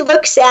then he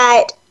looks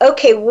at,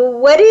 okay, well,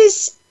 what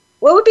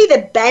would be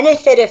the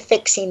benefit of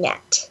fixing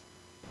that?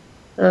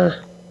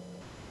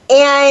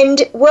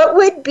 And what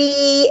would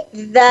be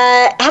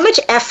how much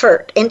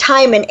effort and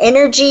time and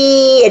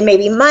energy and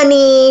maybe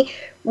money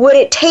would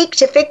it take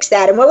to fix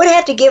that? And what would I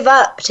have to give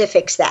up to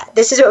fix that?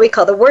 This is what we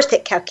call the worth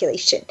it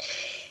calculation.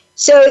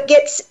 So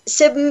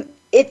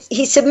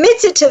he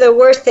submits it to the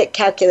worth it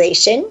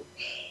calculation.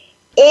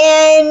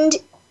 And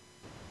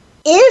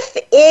if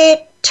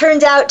it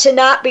turns out to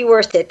not be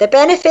worth it, the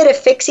benefit of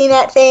fixing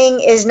that thing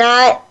is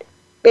not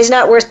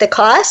worth the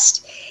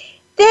cost,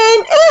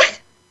 then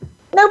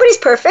nobody's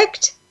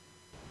perfect.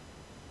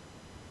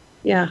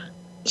 Yeah.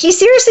 He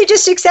seriously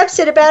just accepts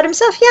it about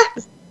himself.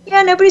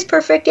 Yeah, nobody's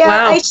perfect. Yeah,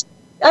 wow.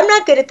 I'm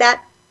not good at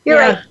that. You're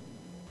right.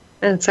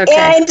 And it's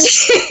okay. And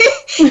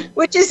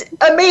which is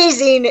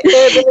amazing,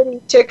 the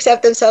ability to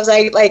accept themselves.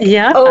 Oh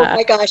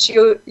my gosh,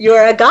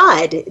 you're a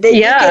god. That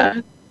you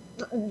can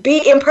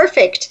be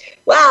imperfect.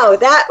 Wow,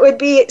 that would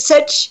be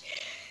such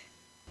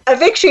a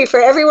victory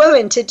for every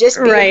woman to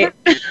just be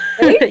imperfect,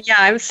 right? Yeah,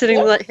 I'm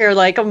sitting here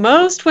like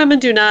most women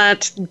do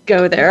not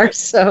go there.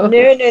 So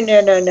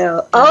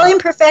No. All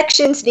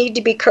imperfections need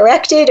to be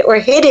corrected or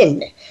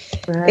hidden.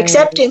 Right.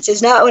 Acceptance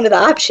is not one of the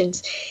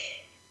options.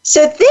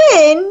 So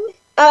then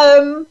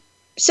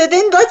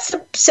let's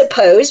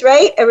suppose,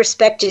 right, a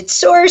respected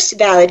source,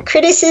 valid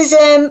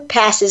criticism,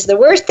 passes the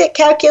worth it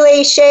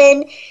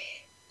calculation.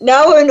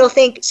 No one will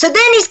think, so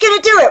then he's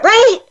going to do it,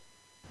 right?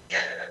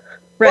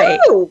 Right.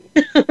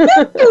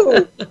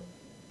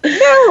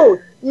 No.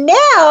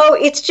 Now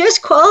it's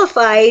just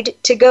qualified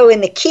to go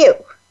in the queue.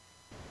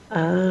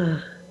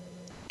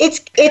 It's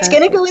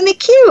going to go in the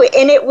queue,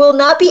 and it will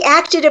not be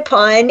acted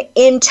upon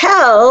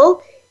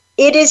until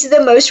it is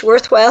the most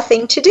worthwhile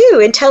thing to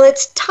do, until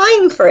it's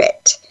time for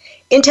it,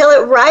 until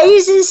it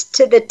rises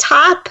to the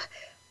top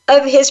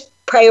of his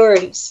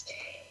priorities.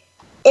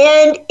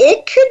 And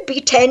it could be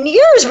 10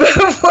 years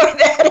before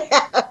that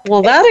happens.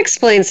 Well, that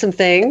explains some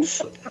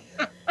things.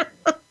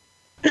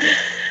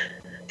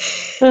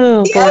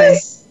 Oh, boy.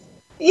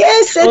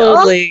 Yes.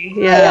 Totally,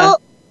 and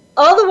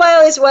all the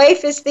while his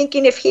wife is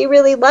thinking, if he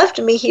really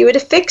loved me, he would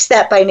have fixed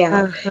that by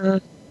now.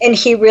 And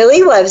he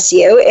really loves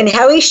you. And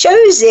how he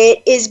shows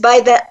it is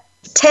by the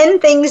 10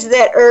 things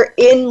that are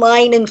in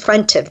line in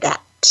front of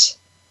that.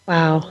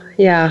 Wow.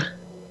 Yeah.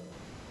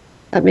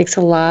 That makes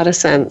a lot of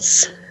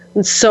sense.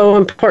 It's so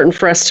important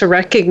for us to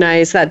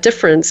recognize that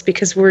difference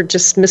because we're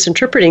just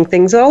misinterpreting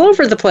things all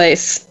over the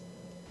place.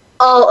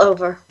 All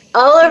over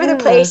the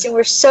place, and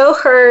we're so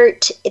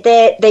hurt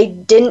that they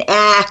didn't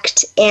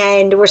act,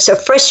 and we're so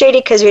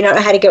frustrated because we don't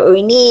know how to get what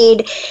we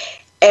need,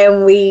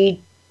 and we're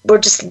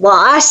just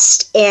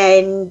lost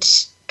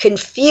and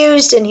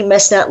confused, and he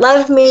must not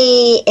love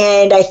me,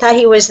 and I thought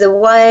he was the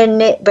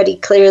one, but he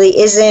clearly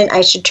isn't.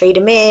 I should trade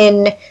him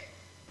in.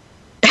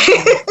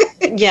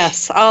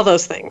 Yes, all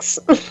those things.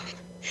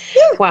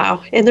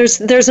 Wow. And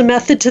there's a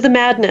method to the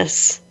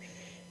madness.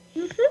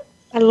 Mm-hmm.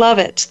 I love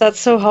it. That's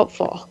so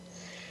helpful.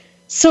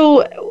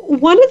 So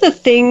one of the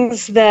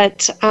things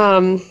that,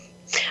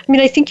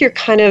 I think you're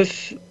kind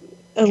of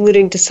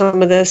alluding to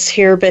some of this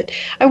here, but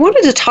I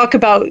wanted to talk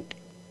about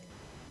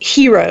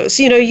heroes.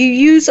 You know,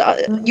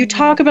 you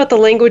talk about the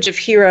language of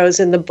heroes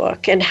in the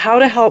book and how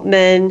to help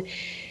men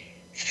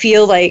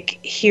feel like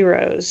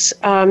heroes.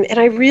 And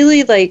I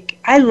really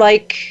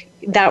like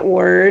that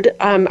word.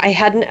 I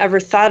hadn't ever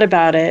thought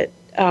about it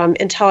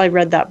until I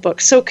read that book.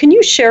 So can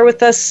you share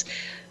with us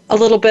a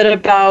little bit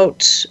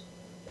about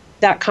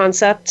that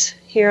concept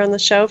here on the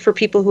show for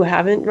people who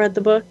haven't read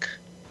the book?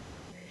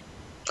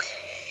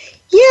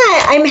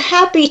 Yeah, I'm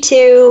happy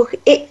to.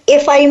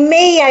 If I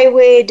may, I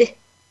would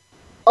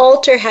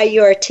alter how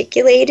you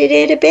articulated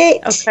it a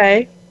bit.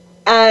 Okay.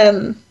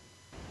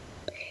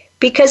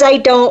 Because I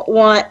don't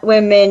want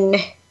women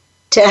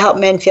to help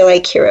men feel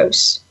like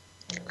heroes.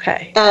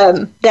 Okay.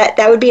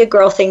 That would be a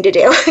girl thing to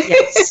do.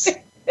 Yes.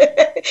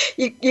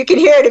 You can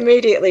hear it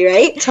immediately,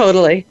 right?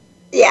 Totally.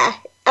 Yeah.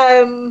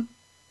 And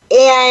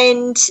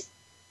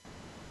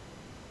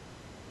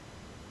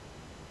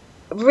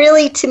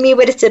really, to me,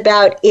 what it's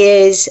about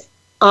is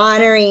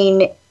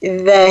honoring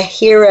the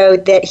hero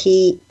that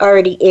he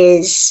already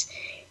is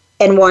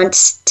and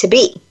wants to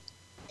be.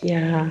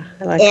 Yeah,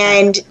 I like that.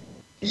 And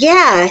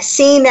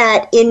seeing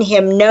that in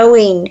him,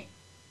 knowing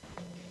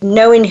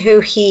who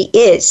he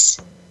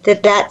is,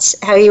 that's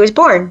how he was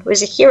born,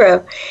 was a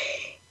hero.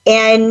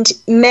 And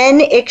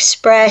men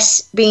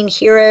express being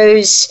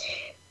heroes,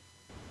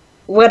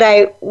 what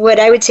I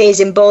would say is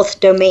in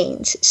both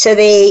domains. So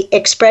they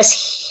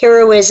express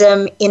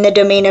heroism in the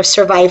domain of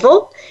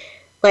survival,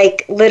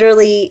 like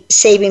literally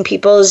saving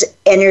people's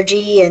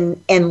energy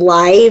and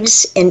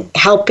lives and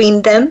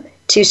helping them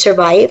to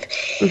survive.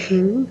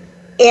 Mm-hmm.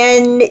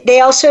 And they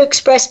also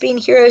express being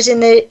heroes in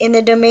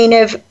the domain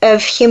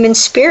of human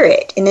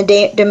spirit, in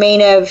the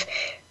domain of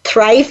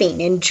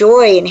thriving and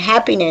joy and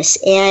happiness.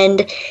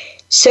 And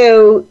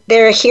so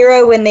they're a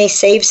hero when they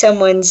save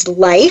someone's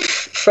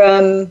life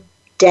from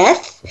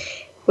death,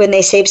 when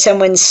they save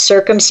someone's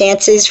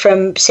circumstances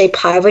from, say,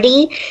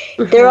 poverty.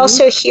 Mm-hmm. They're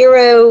also a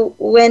hero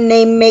when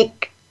they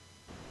make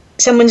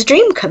someone's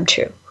dream come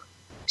true.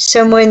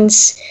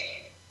 Someone's,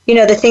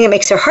 the thing that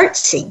makes their heart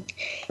sing.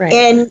 Right.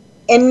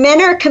 And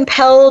men are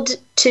compelled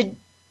to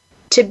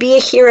be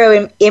a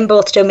hero in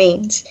both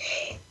domains.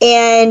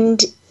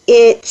 And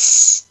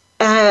it's,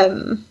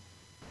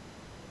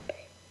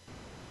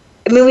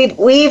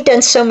 we've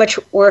done so much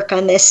work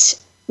on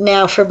this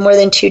now for more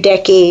than 2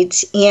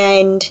 decades.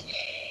 And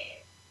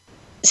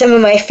some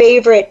of my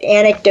favorite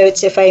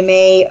anecdotes, if I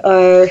may,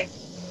 are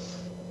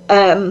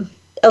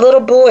a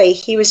little boy.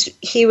 He was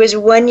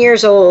 1 year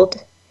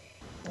old,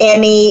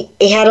 and he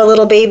had a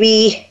little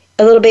baby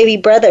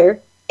brother,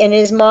 and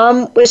his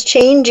mom was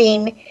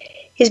changing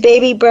his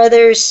baby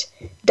brother's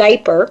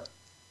diaper.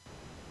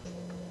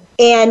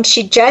 And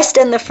she'd just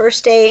done the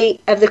first day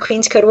of the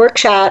Queen's Code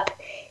workshop,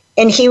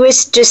 and he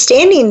was just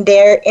standing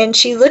there, and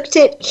she looked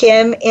at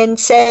him and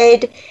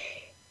said,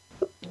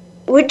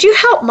 "Would you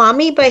help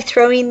Mommy by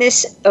throwing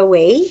this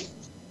away?"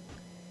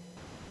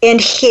 And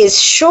his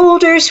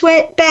shoulders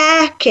went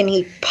back, and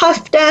he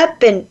puffed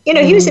up, and,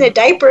 he was in a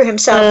diaper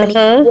himself, and he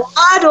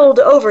waddled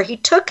over. He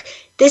took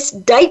this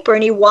diaper,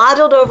 and he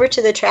waddled over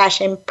to the trash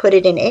and put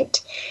it in it.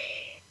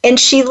 And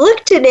she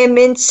looked at him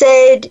and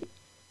said,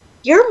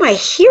 "You're my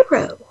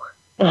hero."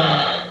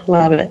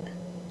 Love it.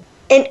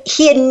 And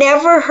he had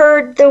never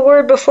heard the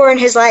word before in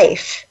his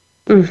life.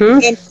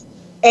 Mm-hmm.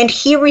 And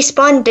he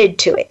responded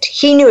to it.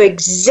 He knew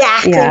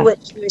exactly what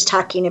she was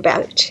talking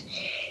about.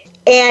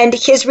 And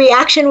his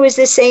reaction was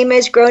the same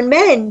as grown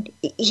men.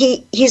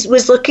 He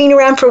was looking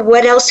around for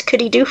what else could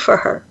he do for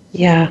her.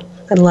 Yeah,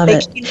 I love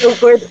it.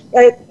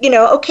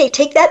 Okay,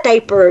 take that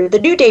diaper, the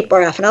new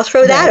diaper off, and I'll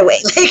throw that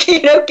away.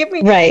 Give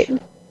me... Right.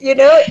 And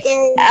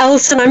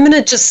Alison, I'm going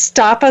to just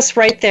stop us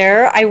right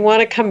there. I want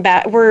to come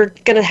back. We're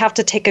going to have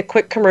to take a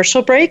quick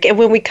commercial break. And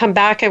when we come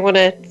back, I want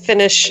to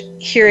finish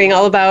hearing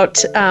all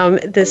about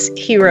this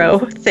hero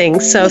thing.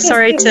 So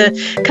sorry to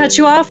cut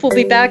you off. We'll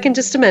be back in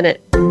just a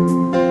minute.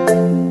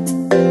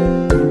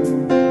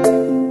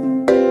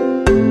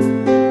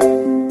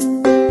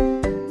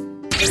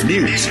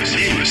 News,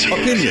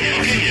 opinion,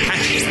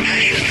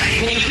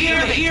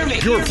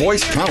 your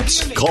voice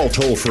counts. Call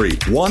toll-free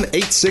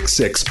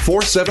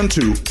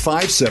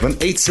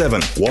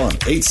 1-866-472-5787.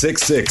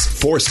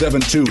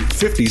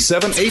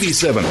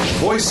 1-866-472-5787.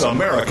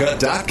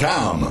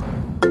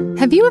 VoiceAmerica.com.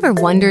 Have you ever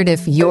wondered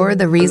if you're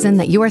the reason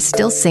that you are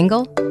still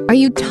single? Are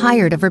you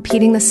tired of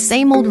repeating the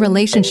same old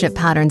relationship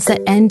patterns that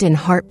end in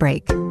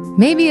heartbreak?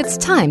 Maybe it's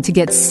time to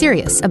get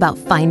serious about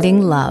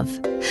finding love.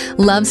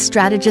 Love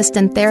strategist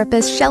and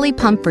therapist Chelli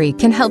Pumphrey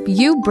can help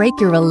you break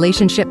your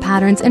relationship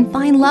patterns and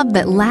find love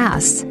that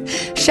lasts.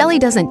 Chelli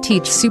doesn't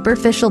teach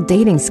superficial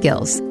dating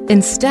skills.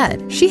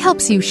 Instead, she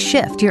helps you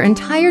shift your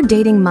entire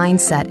dating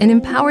mindset and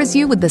empowers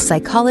you with the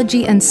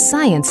psychology and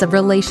science of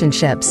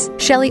relationships.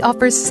 Chelli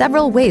offers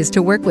several ways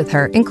to work with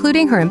her,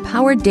 including her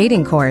Empowered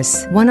Dating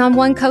course,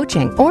 one-on-one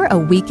coaching, or a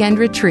weekend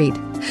retreat.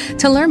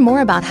 To learn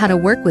more about how to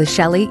work with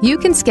Chelli, you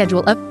can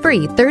schedule a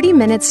free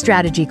 30-minute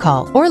strategy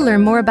call or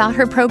learn more about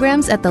her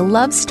programs at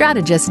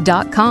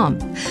thelovestrategist.com.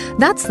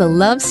 That's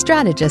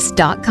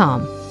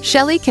thelovestrategist.com.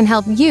 Chelli can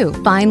help you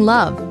find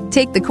love.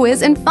 Take the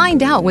quiz and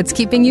find out what's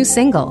keeping you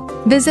single.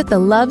 Visit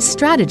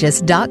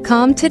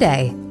thelovestrategist.com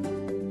today.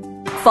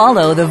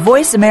 Follow the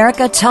Voice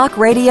America Talk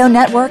Radio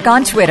Network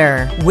on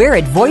Twitter. We're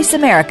at Voice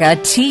America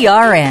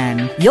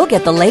TRN. You'll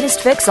get the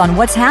latest fix on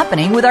what's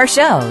happening with our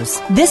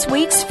shows, this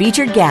week's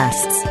featured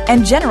guests,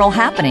 and general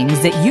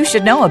happenings that you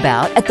should know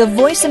about at the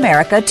Voice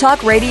America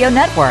Talk Radio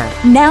Network.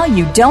 Now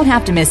you don't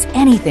have to miss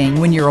anything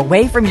when you're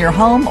away from your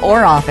home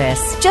or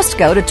office. Just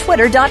go to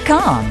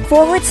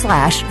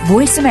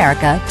twitter.com/Voice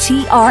America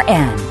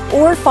TRN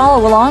or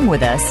follow along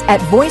with us at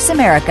Voice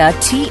America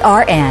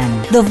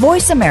TRN, the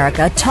Voice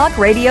America Talk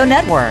Radio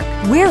Network.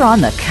 We're on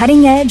the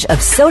cutting edge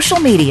of social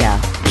media.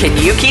 Can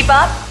you keep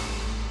up?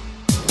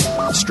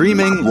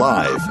 Streaming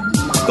live,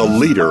 the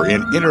leader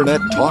in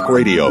Internet talk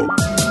radio,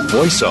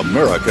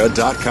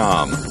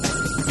 VoiceAmerica.com.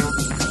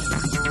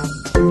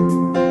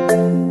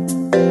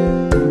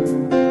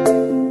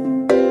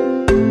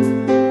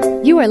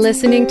 You are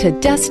listening to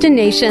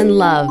Destination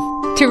Love.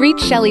 To reach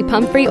Chelli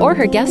Pumphrey or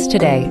her guest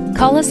today,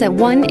 call us at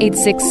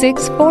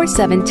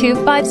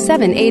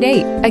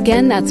 1-866-472-5788.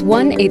 Again, that's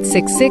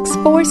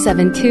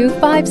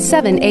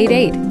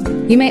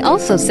 1-866-472-5788. You may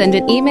also send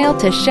an email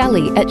to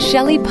Chelli at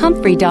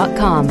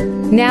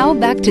ChelliPumphrey.com. Now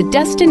back to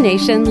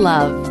Destination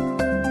Love.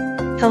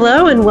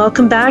 Hello and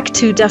welcome back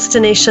to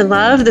Destination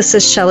Love. This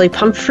is Chelli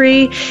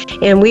Pumphrey,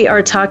 and we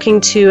are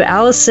talking to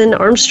Alison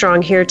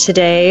Armstrong here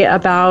today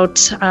about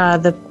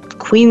the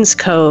Queen's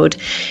Code.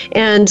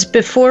 And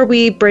before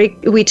we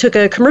took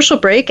a commercial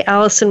break,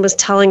 Alison was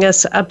telling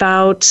us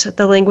about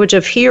the language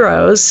of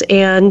heroes.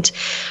 And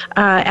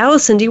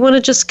Alison, do you want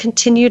to just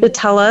continue to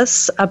tell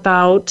us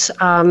about,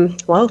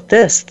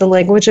 the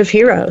language of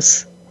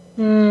heroes?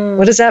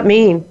 What does that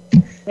mean?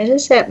 What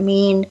does that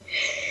mean?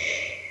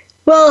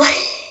 Well,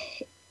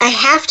 I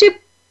have to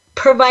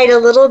provide a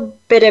little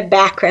bit of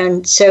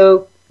background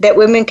so that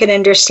women can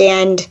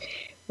understand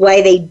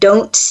why they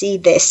don't see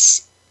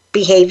this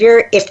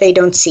behavior if they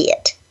don't see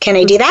it. Can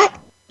I do that?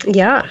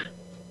 Yeah.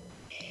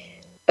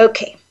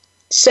 Okay.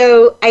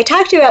 So I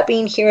talked about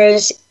being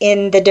heroes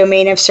in the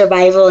domain of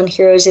survival and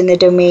heroes in the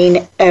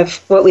domain of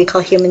what we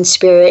call human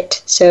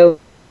spirit.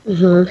 So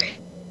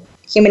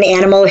human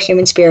animal,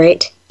 human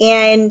spirit.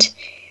 And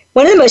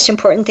one of the most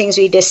important things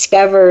we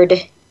discovered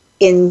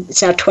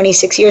it's now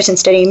 26 years in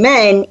studying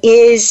men,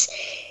 is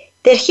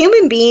that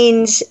human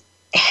beings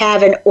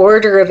have an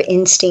order of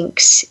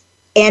instincts,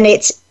 and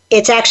it's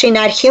actually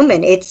not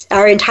human. It's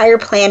our entire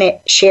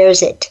planet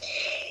shares it.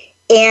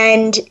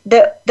 And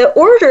the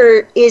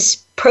order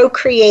is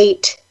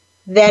procreate,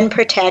 then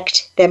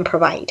protect, then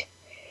provide.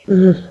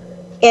 Mm-hmm.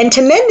 And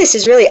to men, this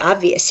is really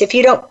obvious. If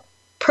you don't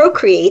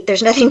procreate,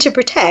 there's nothing to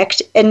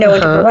protect and no one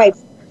to provide.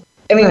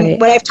 I mean,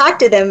 when I've talked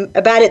to them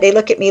about it, they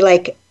look at me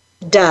like,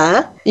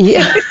 duh.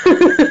 Yeah.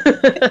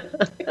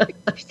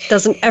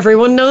 Doesn't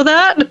everyone know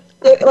that?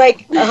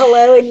 Like,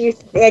 hello,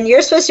 and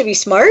you're supposed to be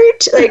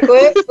smart? Like,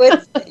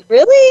 what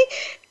really?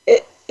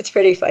 It's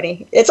pretty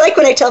funny. It's like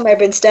when I tell them I've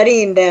been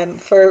studying them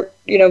for,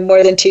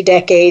 more than 2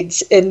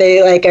 decades, and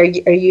they like, are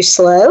you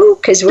slow?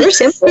 Because we're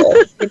simple.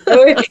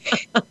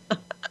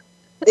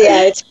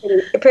 Yeah, it's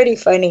pretty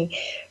funny.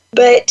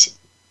 But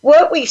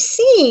what we've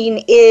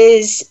seen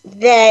is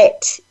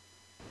that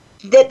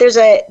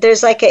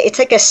it's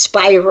like a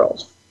spiral.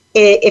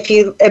 If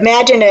you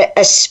imagine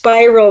a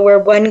spiral where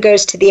one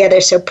goes to the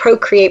other, so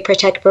procreate,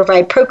 protect,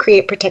 provide,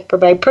 procreate, protect,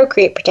 provide,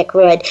 procreate, protect,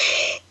 provide.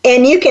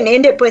 And you can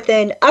end up with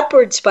an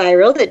upward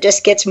spiral that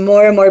just gets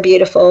more and more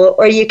beautiful,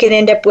 or you can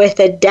end up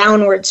with a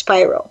downward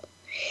spiral.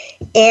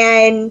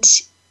 And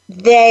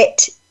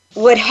that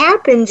what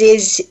happens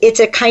is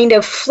it's a kind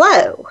of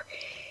flow.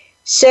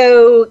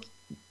 So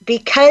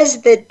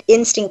because the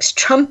instincts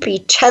trump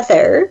each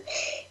other,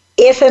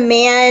 if a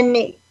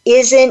man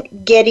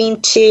isn't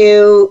getting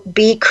to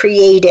be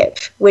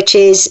creative, which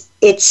is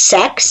it's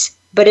sex,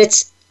 but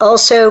it's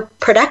also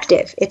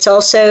productive. It's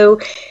also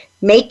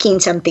making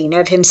something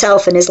of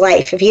himself and his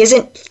life. If he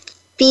isn't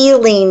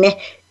feeling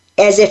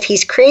as if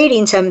he's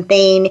creating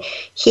something,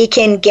 he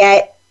can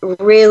get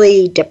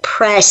really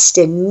depressed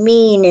and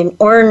mean and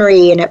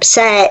ornery and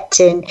upset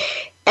and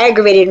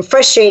aggravated and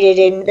frustrated,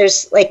 and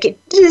there's it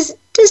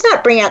does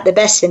not bring out the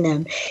best in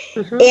them.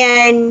 Mm-hmm.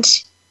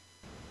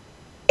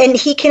 And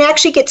he can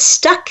actually get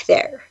stuck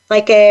there.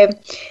 Like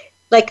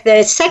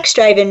the sex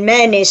drive in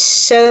men is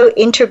so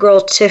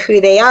integral to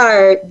who they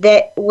are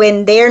that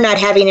when they're not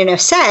having enough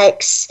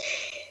sex,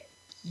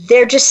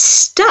 they're just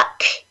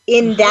stuck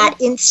in that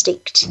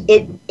instinct.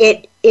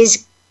 It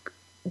is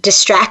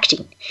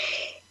distracting.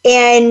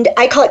 And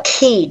I call it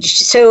caged.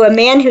 So a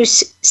man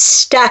who's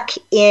stuck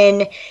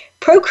in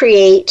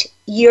procreate,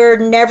 you're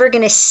never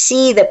going to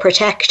see the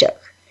protective.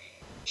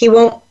 He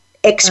won't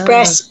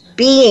express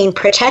being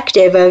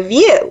protective of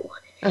you.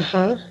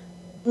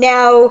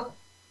 Now,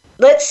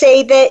 let's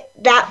say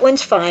that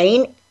one's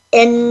fine,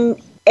 and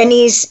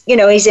he's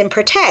in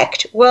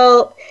protect.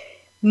 Well,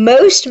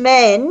 most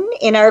men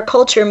in our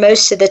culture,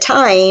 most of the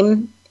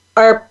time,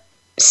 are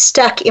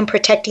stuck in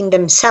protecting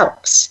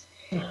themselves.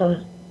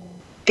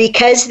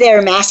 Because they're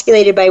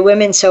emasculated by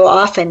women so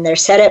often, they're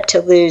set up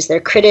to lose, they're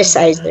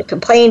criticized, they're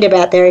complained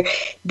about, they're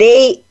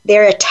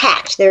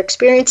attacked. Their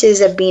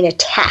experiences of being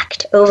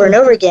attacked over and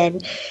over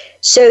again.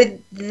 So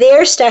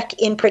they're stuck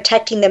in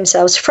protecting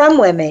themselves from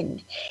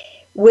women,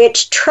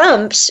 which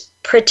trumps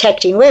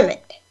protecting women.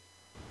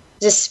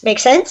 Does this make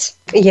sense?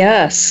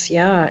 Yes.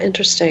 Yeah.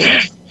 Interesting.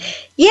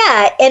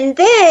 Yeah. And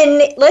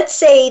then let's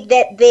say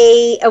that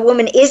a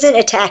woman isn't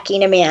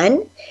attacking a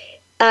man.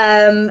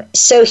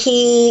 So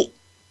he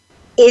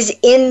is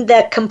in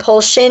the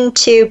compulsion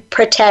to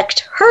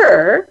protect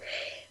her,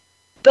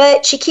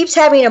 but she keeps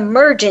having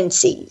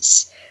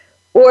emergencies,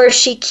 or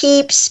she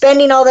keeps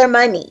spending all their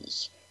money,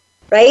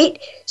 right?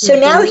 So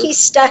now he's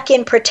stuck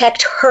in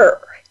protect her,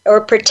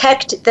 or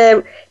protect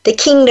the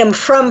kingdom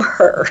from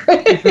her,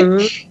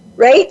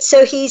 right?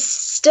 So he's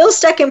still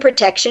stuck in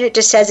protection. It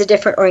just has a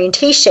different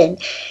orientation.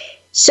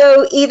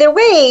 So either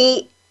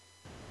way,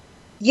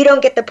 you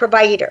don't get the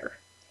provider.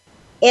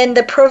 And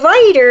the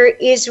provider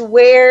is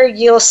where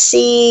you'll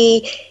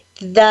see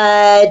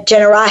the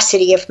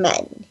generosity of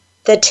men,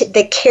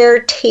 the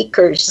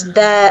caretakers,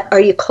 are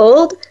you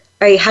cold?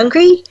 Are you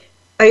hungry?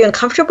 Are you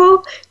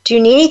uncomfortable? Do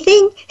you need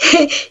anything?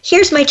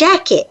 Here's my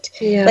jacket.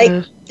 Yeah.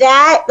 Like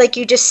that,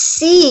 you just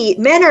see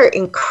men are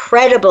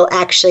incredible,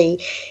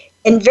 actually,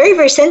 and very,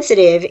 very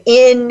sensitive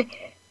in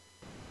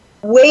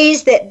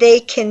ways that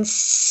they can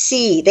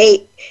see.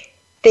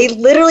 They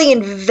literally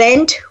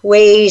invent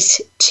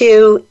ways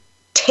to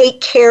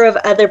take care of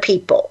other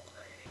people.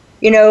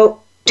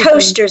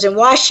 toasters and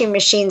washing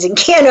machines and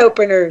can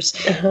openers,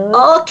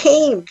 all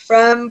came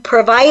from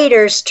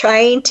providers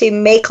trying to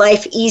make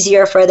life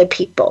easier for other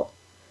people.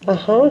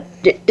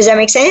 Does that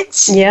make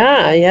sense?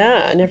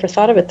 Yeah. I never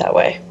thought of it that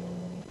way.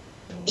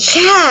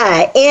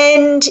 Yeah,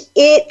 and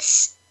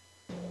it's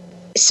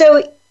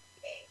so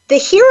the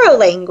hero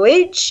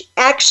language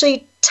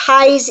actually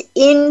ties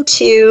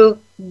into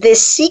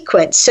this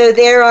sequence. So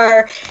there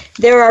are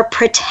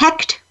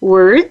protect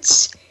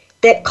words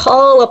that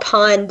call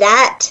upon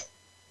that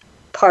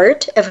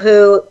part of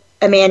who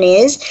a man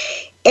is,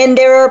 and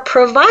there are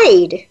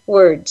provide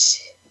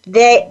words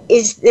that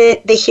is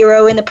the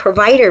hero in the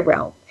provider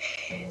realm.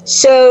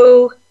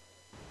 So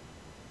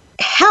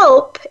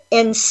help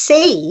and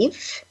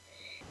save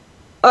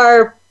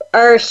are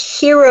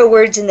hero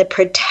words in the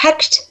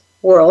protect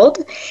world,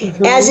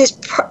 as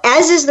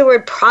is the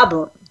word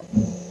problem.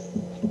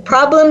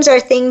 Problems are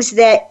things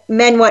that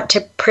men want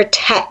to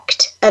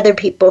protect other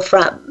people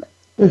from.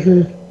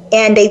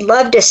 And they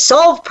love to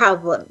solve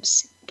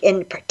problems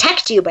and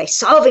protect you by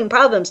solving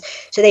problems.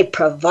 So they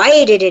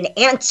provided an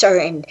answer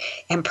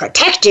and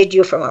protected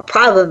you from a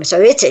problem.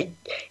 So it's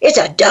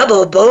a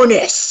double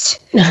bonus.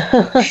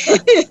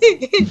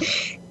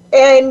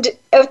 And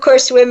of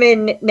course,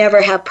 women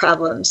never have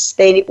problems.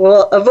 They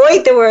will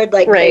avoid the word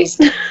like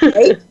crazy,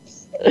 right?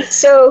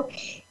 So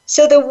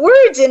the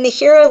words in the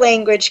hero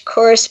language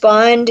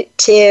correspond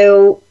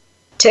to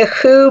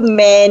who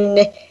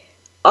men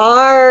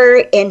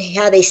are and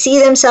how they see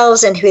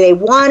themselves and who they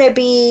want to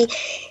be.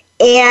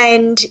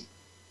 And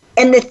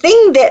the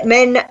thing that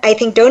men, I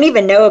think, don't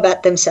even know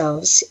about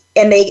themselves,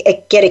 and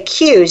they get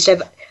accused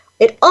of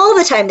it all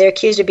the time, they're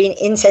accused of being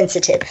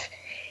insensitive.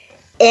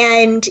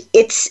 And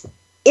it's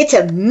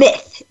a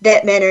myth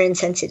that men are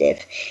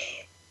insensitive.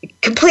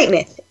 Complete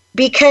myth.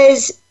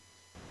 Because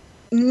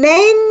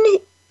men,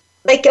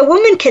 like a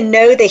woman can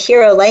know the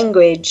hero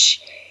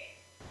language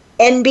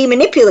and be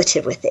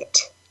manipulative with it.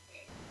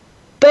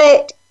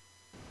 But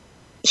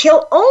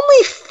he'll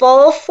only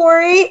fall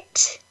for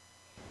it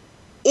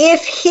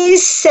if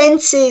his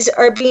senses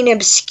are being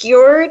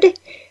obscured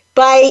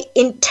by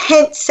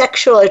intense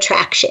sexual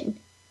attraction.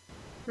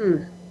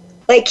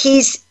 Like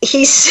he's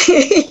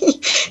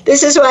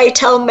this is why I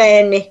tell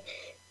men,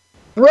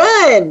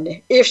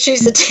 run if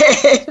she's a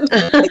 10.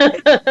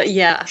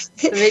 Yeah,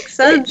 it makes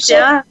sense.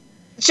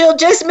 She'll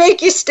just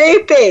make you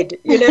stupid,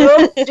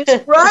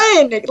 just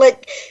run.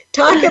 Like,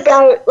 talk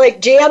about like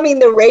jamming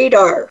the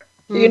radar.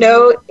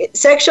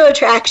 Sexual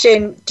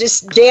attraction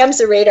just jams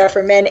the radar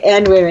for men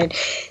and women.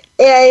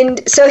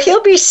 And so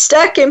he'll be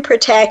stuck in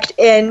protect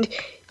and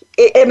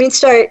he'll be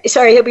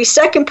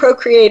stuck in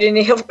procreate, and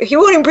he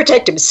won't even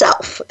protect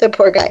himself, the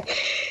poor guy.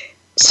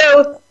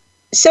 So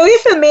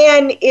if a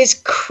man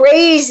is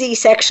crazy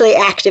sexually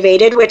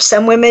activated, which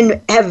some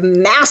women have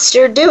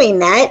mastered doing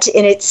that,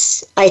 and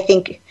it's, I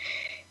think,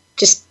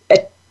 just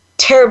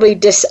terribly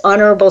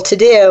dishonorable to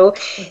do,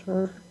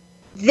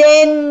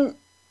 then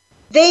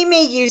they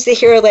may use the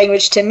hero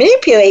language to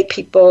manipulate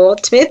people,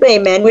 to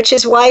manipulate men, which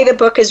is why the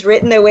book is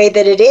written the way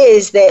that it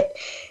is, that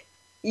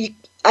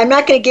I'm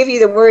not going to give you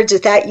the words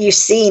without you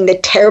seeing the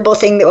terrible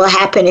thing that will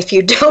happen if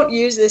you don't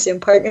use this in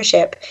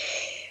partnership.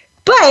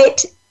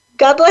 But,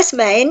 God bless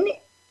men,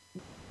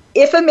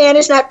 if a man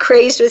is not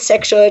crazed with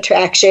sexual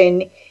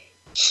attraction,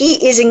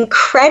 he is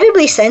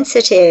incredibly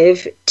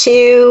sensitive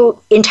to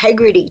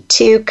integrity,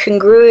 to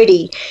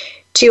congruity,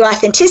 to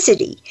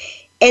authenticity.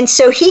 And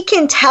so he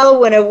can tell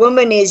when a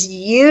woman is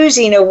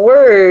using a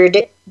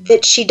word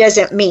that she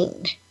doesn't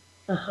mean.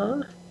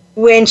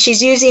 When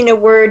she's using a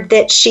word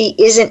that she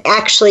isn't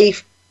actually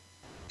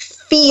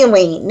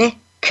feeling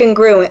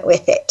congruent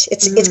with it.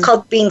 It's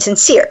called being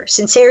sincere.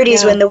 Sincerity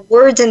is when the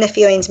words and the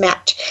feelings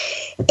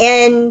match.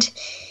 And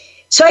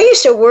so I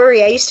used to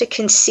worry. I used to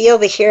conceal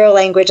the hero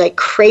language like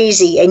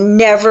crazy. I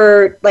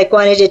never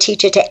wanted to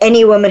teach it to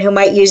any woman who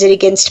might use it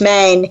against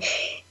men.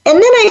 And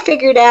then I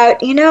figured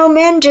out,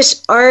 men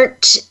just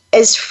aren't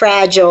as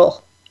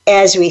fragile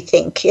as we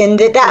think. And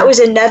that was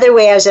another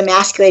way I was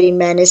emasculating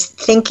men, is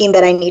thinking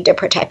that I need to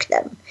protect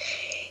them.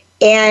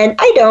 And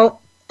I don't.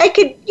 I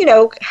could,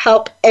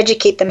 help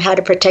educate them how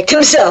to protect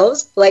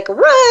themselves, like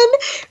run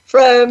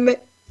from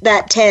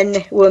that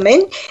 10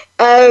 woman.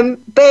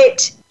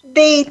 But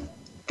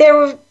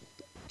they're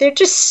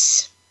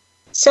just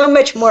so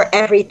much more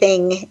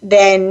everything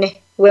than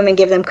women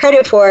give them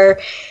credit for,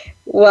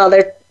 while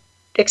they're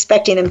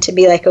expecting them to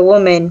be like a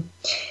woman.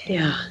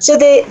 Yeah. So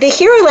the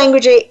hero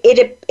language,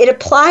 it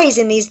applies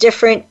in these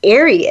different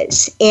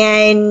areas,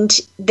 and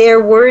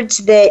they're words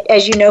that,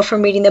 as you know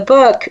from reading the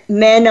book,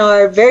 men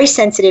are very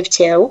sensitive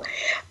to.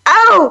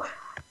 Oh,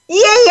 yay,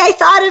 I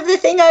thought of the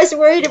thing I was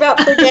worried about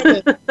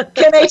forgetting.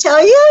 Can I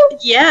tell you?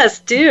 Yes,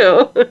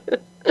 do.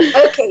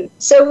 Okay,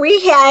 so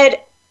we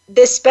had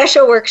this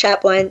special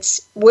workshop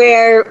once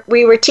where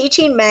we were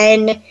teaching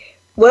men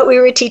what we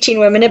were teaching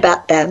women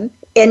about them.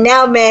 And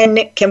now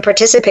men can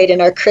participate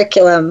in our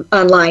curriculum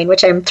online,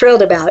 which I'm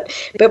thrilled about.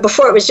 But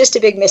before, it was just a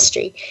big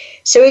mystery.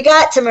 So we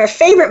got some of our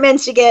favorite men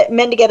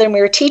together, and we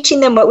were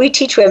teaching them what we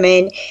teach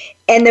women.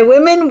 And the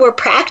women were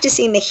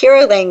practicing the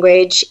hero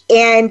language,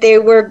 and they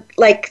were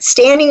like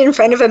standing in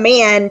front of a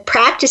man,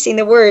 practicing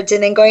the words,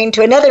 and then going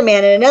to another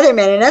man and another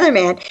man and another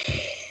man.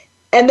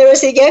 And there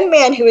was a young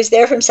man who was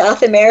there from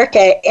South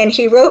America, and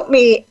he wrote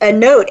me a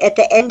note at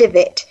the end of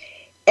it.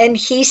 And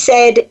he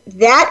said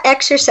that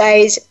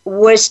exercise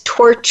was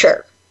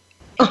torture.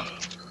 Oh.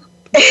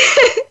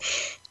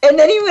 And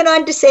then he went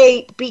on to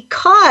say,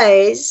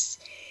 because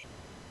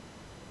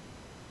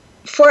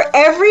for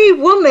every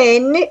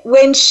woman,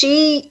 when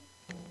she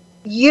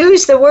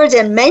used the words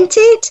and meant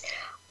it,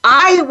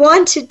 I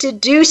wanted to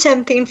do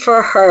something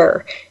for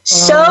her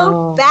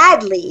so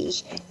badly,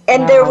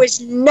 and there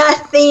was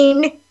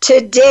nothing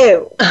to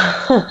do.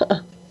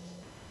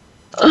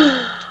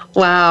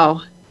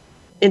 Wow.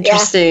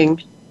 Interesting.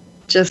 Yeah.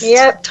 Just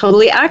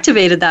totally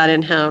activated that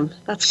in him.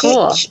 That's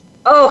cool.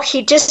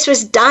 He just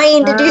was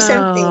dying to do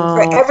something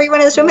for every one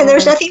of those women. There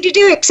was nothing to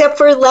do except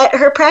for let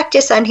her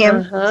practice on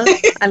him.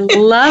 I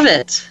love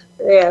it.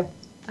 Yeah.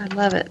 I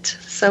love it.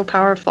 So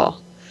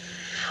powerful.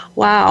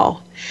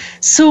 Wow.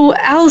 So,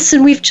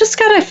 Alison, we've just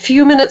got a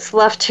few minutes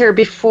left here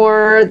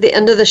before the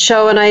end of the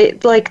show, and I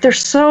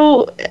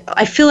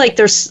feel like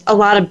there's a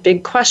lot of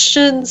big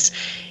questions,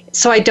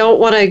 so I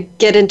don't want to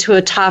get into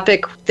a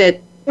topic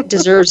that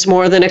deserves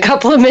more than a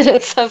couple of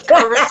minutes of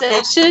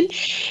conversation.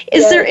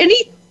 Is there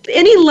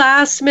any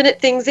last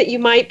minute things that you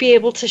might be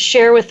able to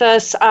share with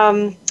us,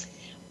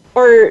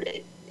 or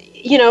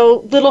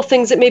little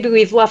things that maybe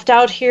we've left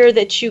out here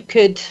that you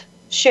could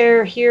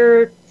share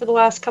here for the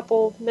last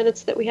couple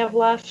minutes that we have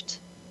left?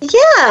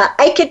 Yeah,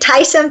 I could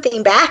tie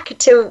something back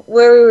to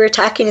where we were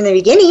talking in the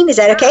beginning. Is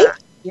that okay?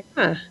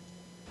 Yeah.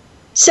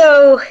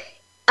 So,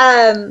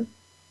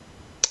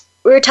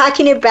 we were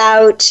talking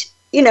about,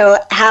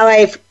 how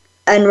I've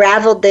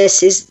unraveled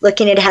this is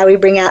looking at how we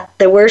bring out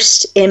the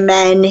worst in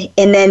men,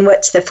 and then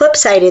what's the flip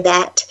side of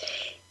that.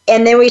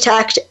 And then we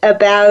talked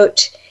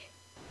about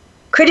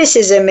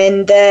criticism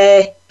and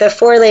the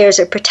 4 layers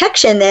of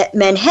protection that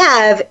men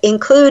have,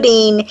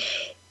 including,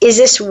 is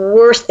this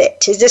worth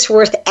it? Is this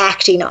worth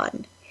acting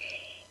on?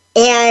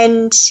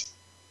 And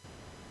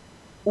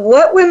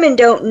what women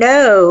don't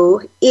know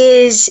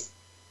is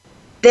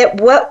that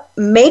what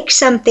makes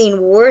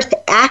something worth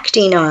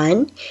acting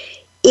on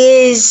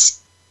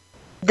is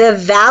the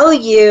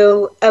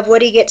value of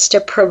what he gets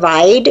to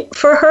provide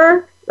for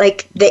her,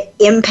 like the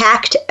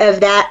impact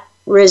of that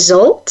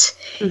result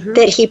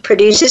that he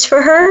produces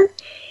for her.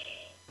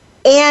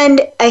 And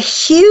a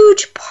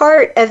huge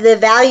part of the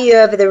value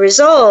of the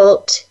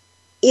result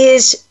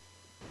is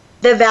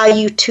the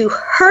value to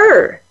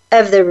her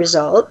of the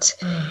result,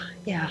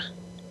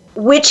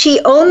 which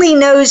he only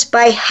knows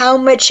by how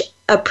much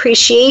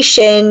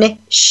appreciation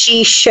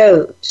she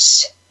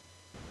shows.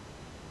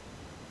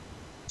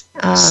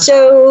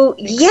 So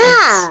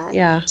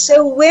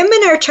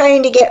women are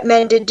trying to get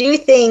men to do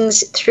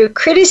things through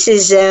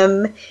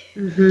criticism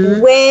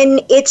when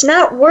it's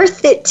not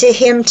worth it to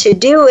him to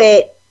do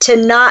it, to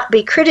not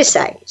be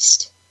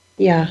criticized.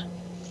 Yeah.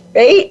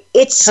 Right?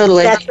 It's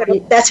totally.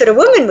 That's what a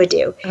woman would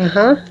do.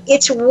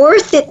 It's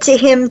worth it to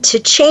him to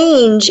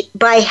change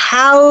by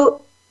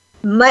how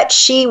much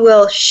she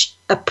will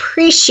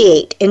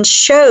appreciate and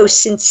show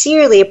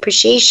sincerely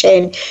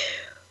appreciation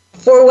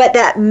for what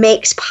that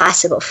makes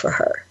possible for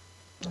her.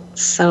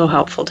 So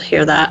helpful to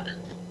hear that.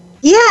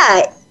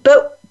 Yeah,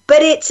 but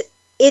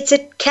it's a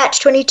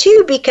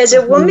catch-22 because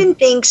a woman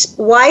thinks,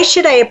 why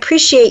should I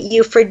appreciate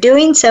you for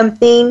doing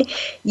something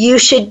you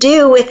should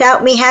do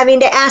without me having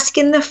to ask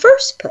in the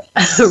first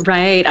place?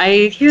 Right.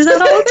 I hear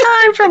that all the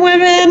time from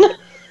women.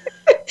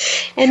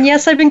 And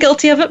yes, I've been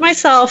guilty of it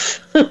myself.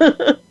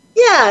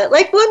 Yeah,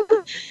 like one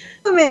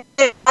woman,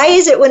 why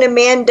is it when a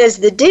man does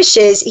the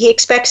dishes, he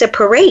expects a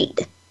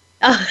parade?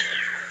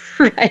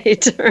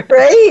 Right.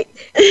 Right?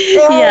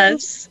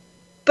 Yes.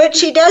 But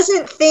she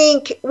doesn't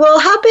think, well,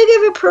 how big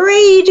of a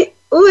parade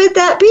would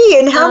that be?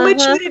 And how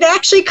much would it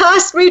actually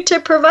cost me to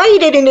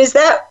provide it? And is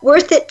that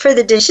worth it for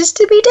the dishes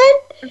to be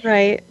done?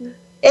 Right.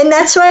 And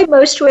that's why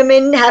most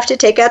women have to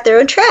take out their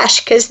own trash,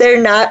 because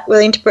they're not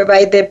willing to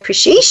provide the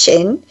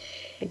appreciation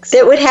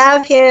that would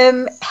have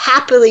him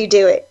happily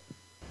do it.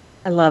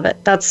 I love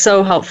it. That's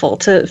so helpful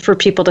for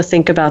people to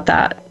think about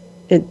that.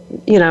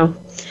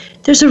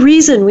 There's a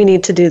reason we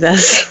need to do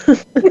this.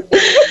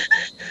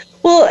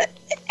 Well,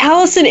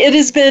 Alison, it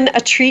has been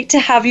a treat to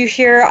have you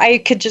here. I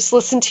could just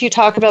listen to you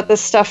talk about this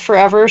stuff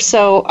forever.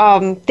 So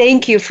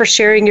thank you for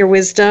sharing your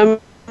wisdom.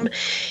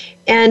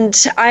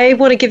 And I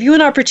want to give you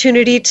an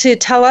opportunity to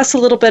tell us a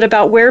little bit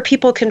about where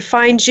people can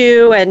find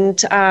you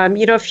and,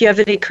 if you have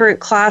any current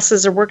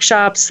classes or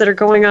workshops that are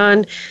going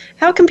on.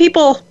 How can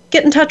people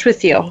get in touch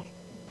with you?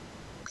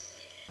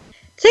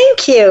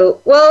 Thank you.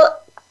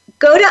 Well,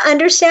 go to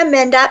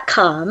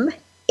understandmen.com,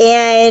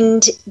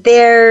 and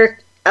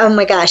oh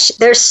my gosh,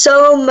 there's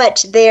so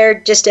much there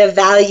just of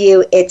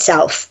value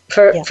itself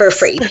for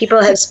free.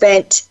 People have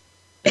spent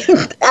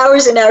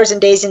hours and hours and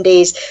days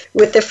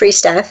with the free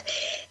stuff.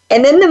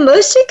 And then the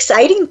most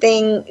exciting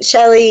thing,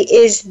 Chelli,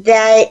 is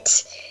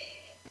that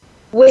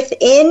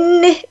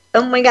within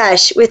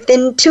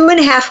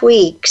 2.5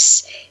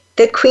 weeks,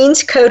 the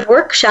Queen's Code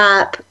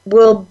workshop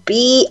will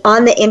be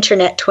on the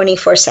internet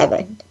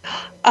 24/7.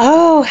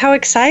 Oh, how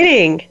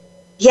exciting.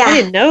 Yeah. I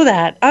didn't know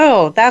that.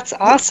 Oh, that's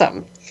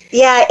awesome.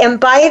 Yeah, and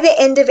by the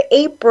end of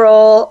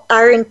April,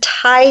 our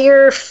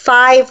entire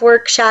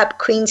 5-workshop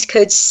Queen's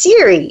Code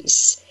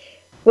series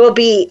will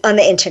be on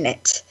the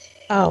internet.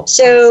 Oh.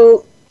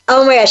 So,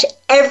 oh my gosh,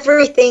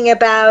 everything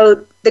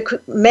about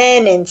the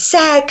men and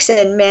sex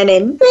and men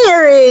and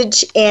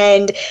marriage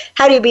and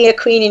how to be a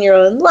queen in your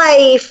own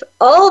life,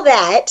 all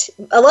that,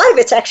 a lot of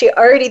it's actually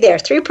already there.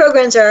 3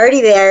 programs are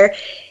already there.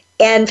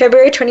 And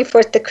February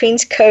 24th, the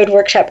Queen's Code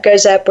workshop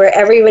goes up where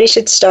everybody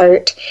should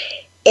start.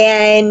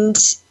 And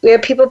we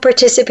have people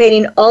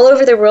participating all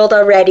over the world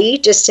already,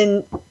 just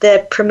in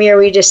the premiere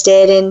we just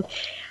did. And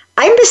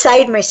I'm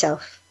beside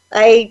myself.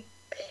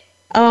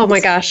 Oh my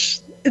gosh.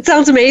 It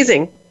sounds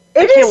amazing.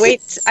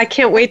 I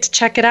can't wait to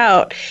check it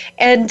out.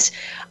 And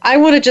I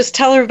want to just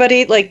tell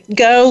everybody,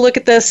 go look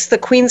at this, the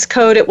Queen's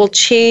Code. It will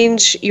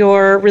change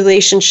your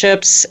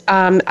relationships.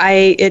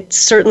 It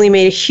certainly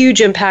made a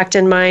huge impact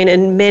in mine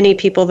and many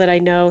people that I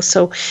know.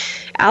 So,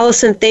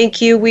 Alison,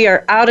 thank you. We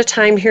are out of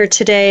time here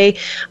today.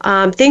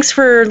 Thanks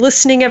for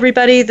listening,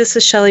 everybody. This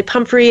is Chelli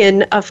Pumphrey,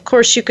 and of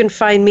course, you can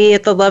find me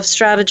at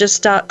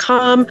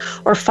thelovestrategist.com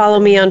or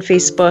follow me on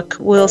Facebook.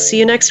 We'll see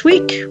you next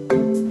week.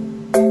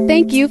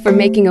 Thank you for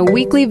making a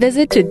weekly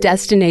visit to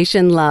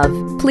Destination Love.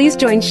 Please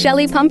join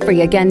Chelli Pumphrey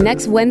again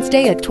next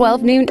Wednesday at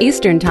 12 noon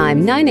Eastern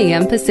Time, 9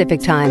 a.m.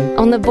 Pacific Time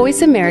on the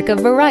Voice America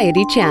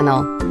Variety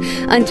Channel.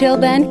 Until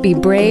then, be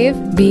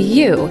brave, be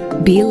you,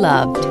 be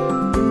loved.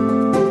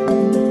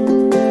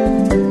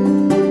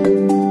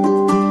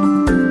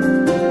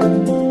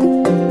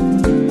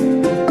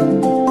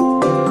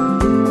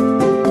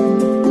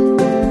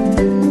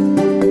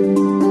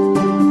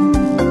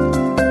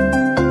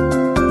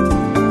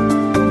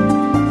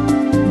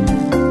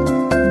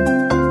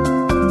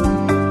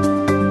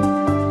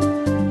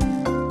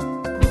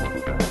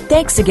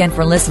 Thanks again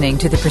for listening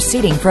to the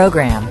preceding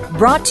program,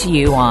 brought to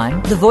you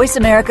on the Voice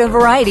America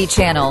Variety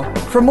Channel.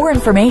 For more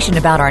information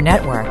about our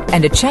network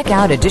and to check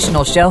out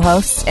additional show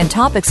hosts and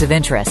topics of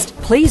interest,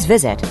 please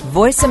visit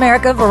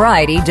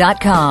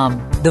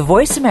voiceamericavariety.com. The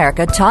Voice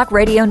America Talk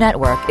Radio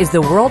Network is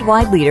the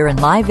worldwide leader in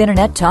live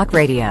Internet talk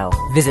radio.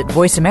 Visit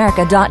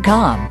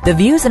voiceamerica.com. The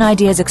views and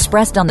ideas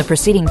expressed on the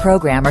preceding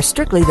program are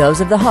strictly those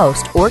of the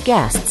host or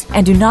guests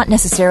and do not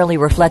necessarily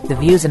reflect the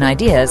views and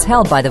ideas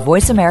held by the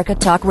Voice America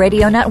Talk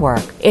Radio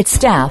Network, its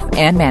staff,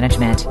 and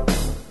management.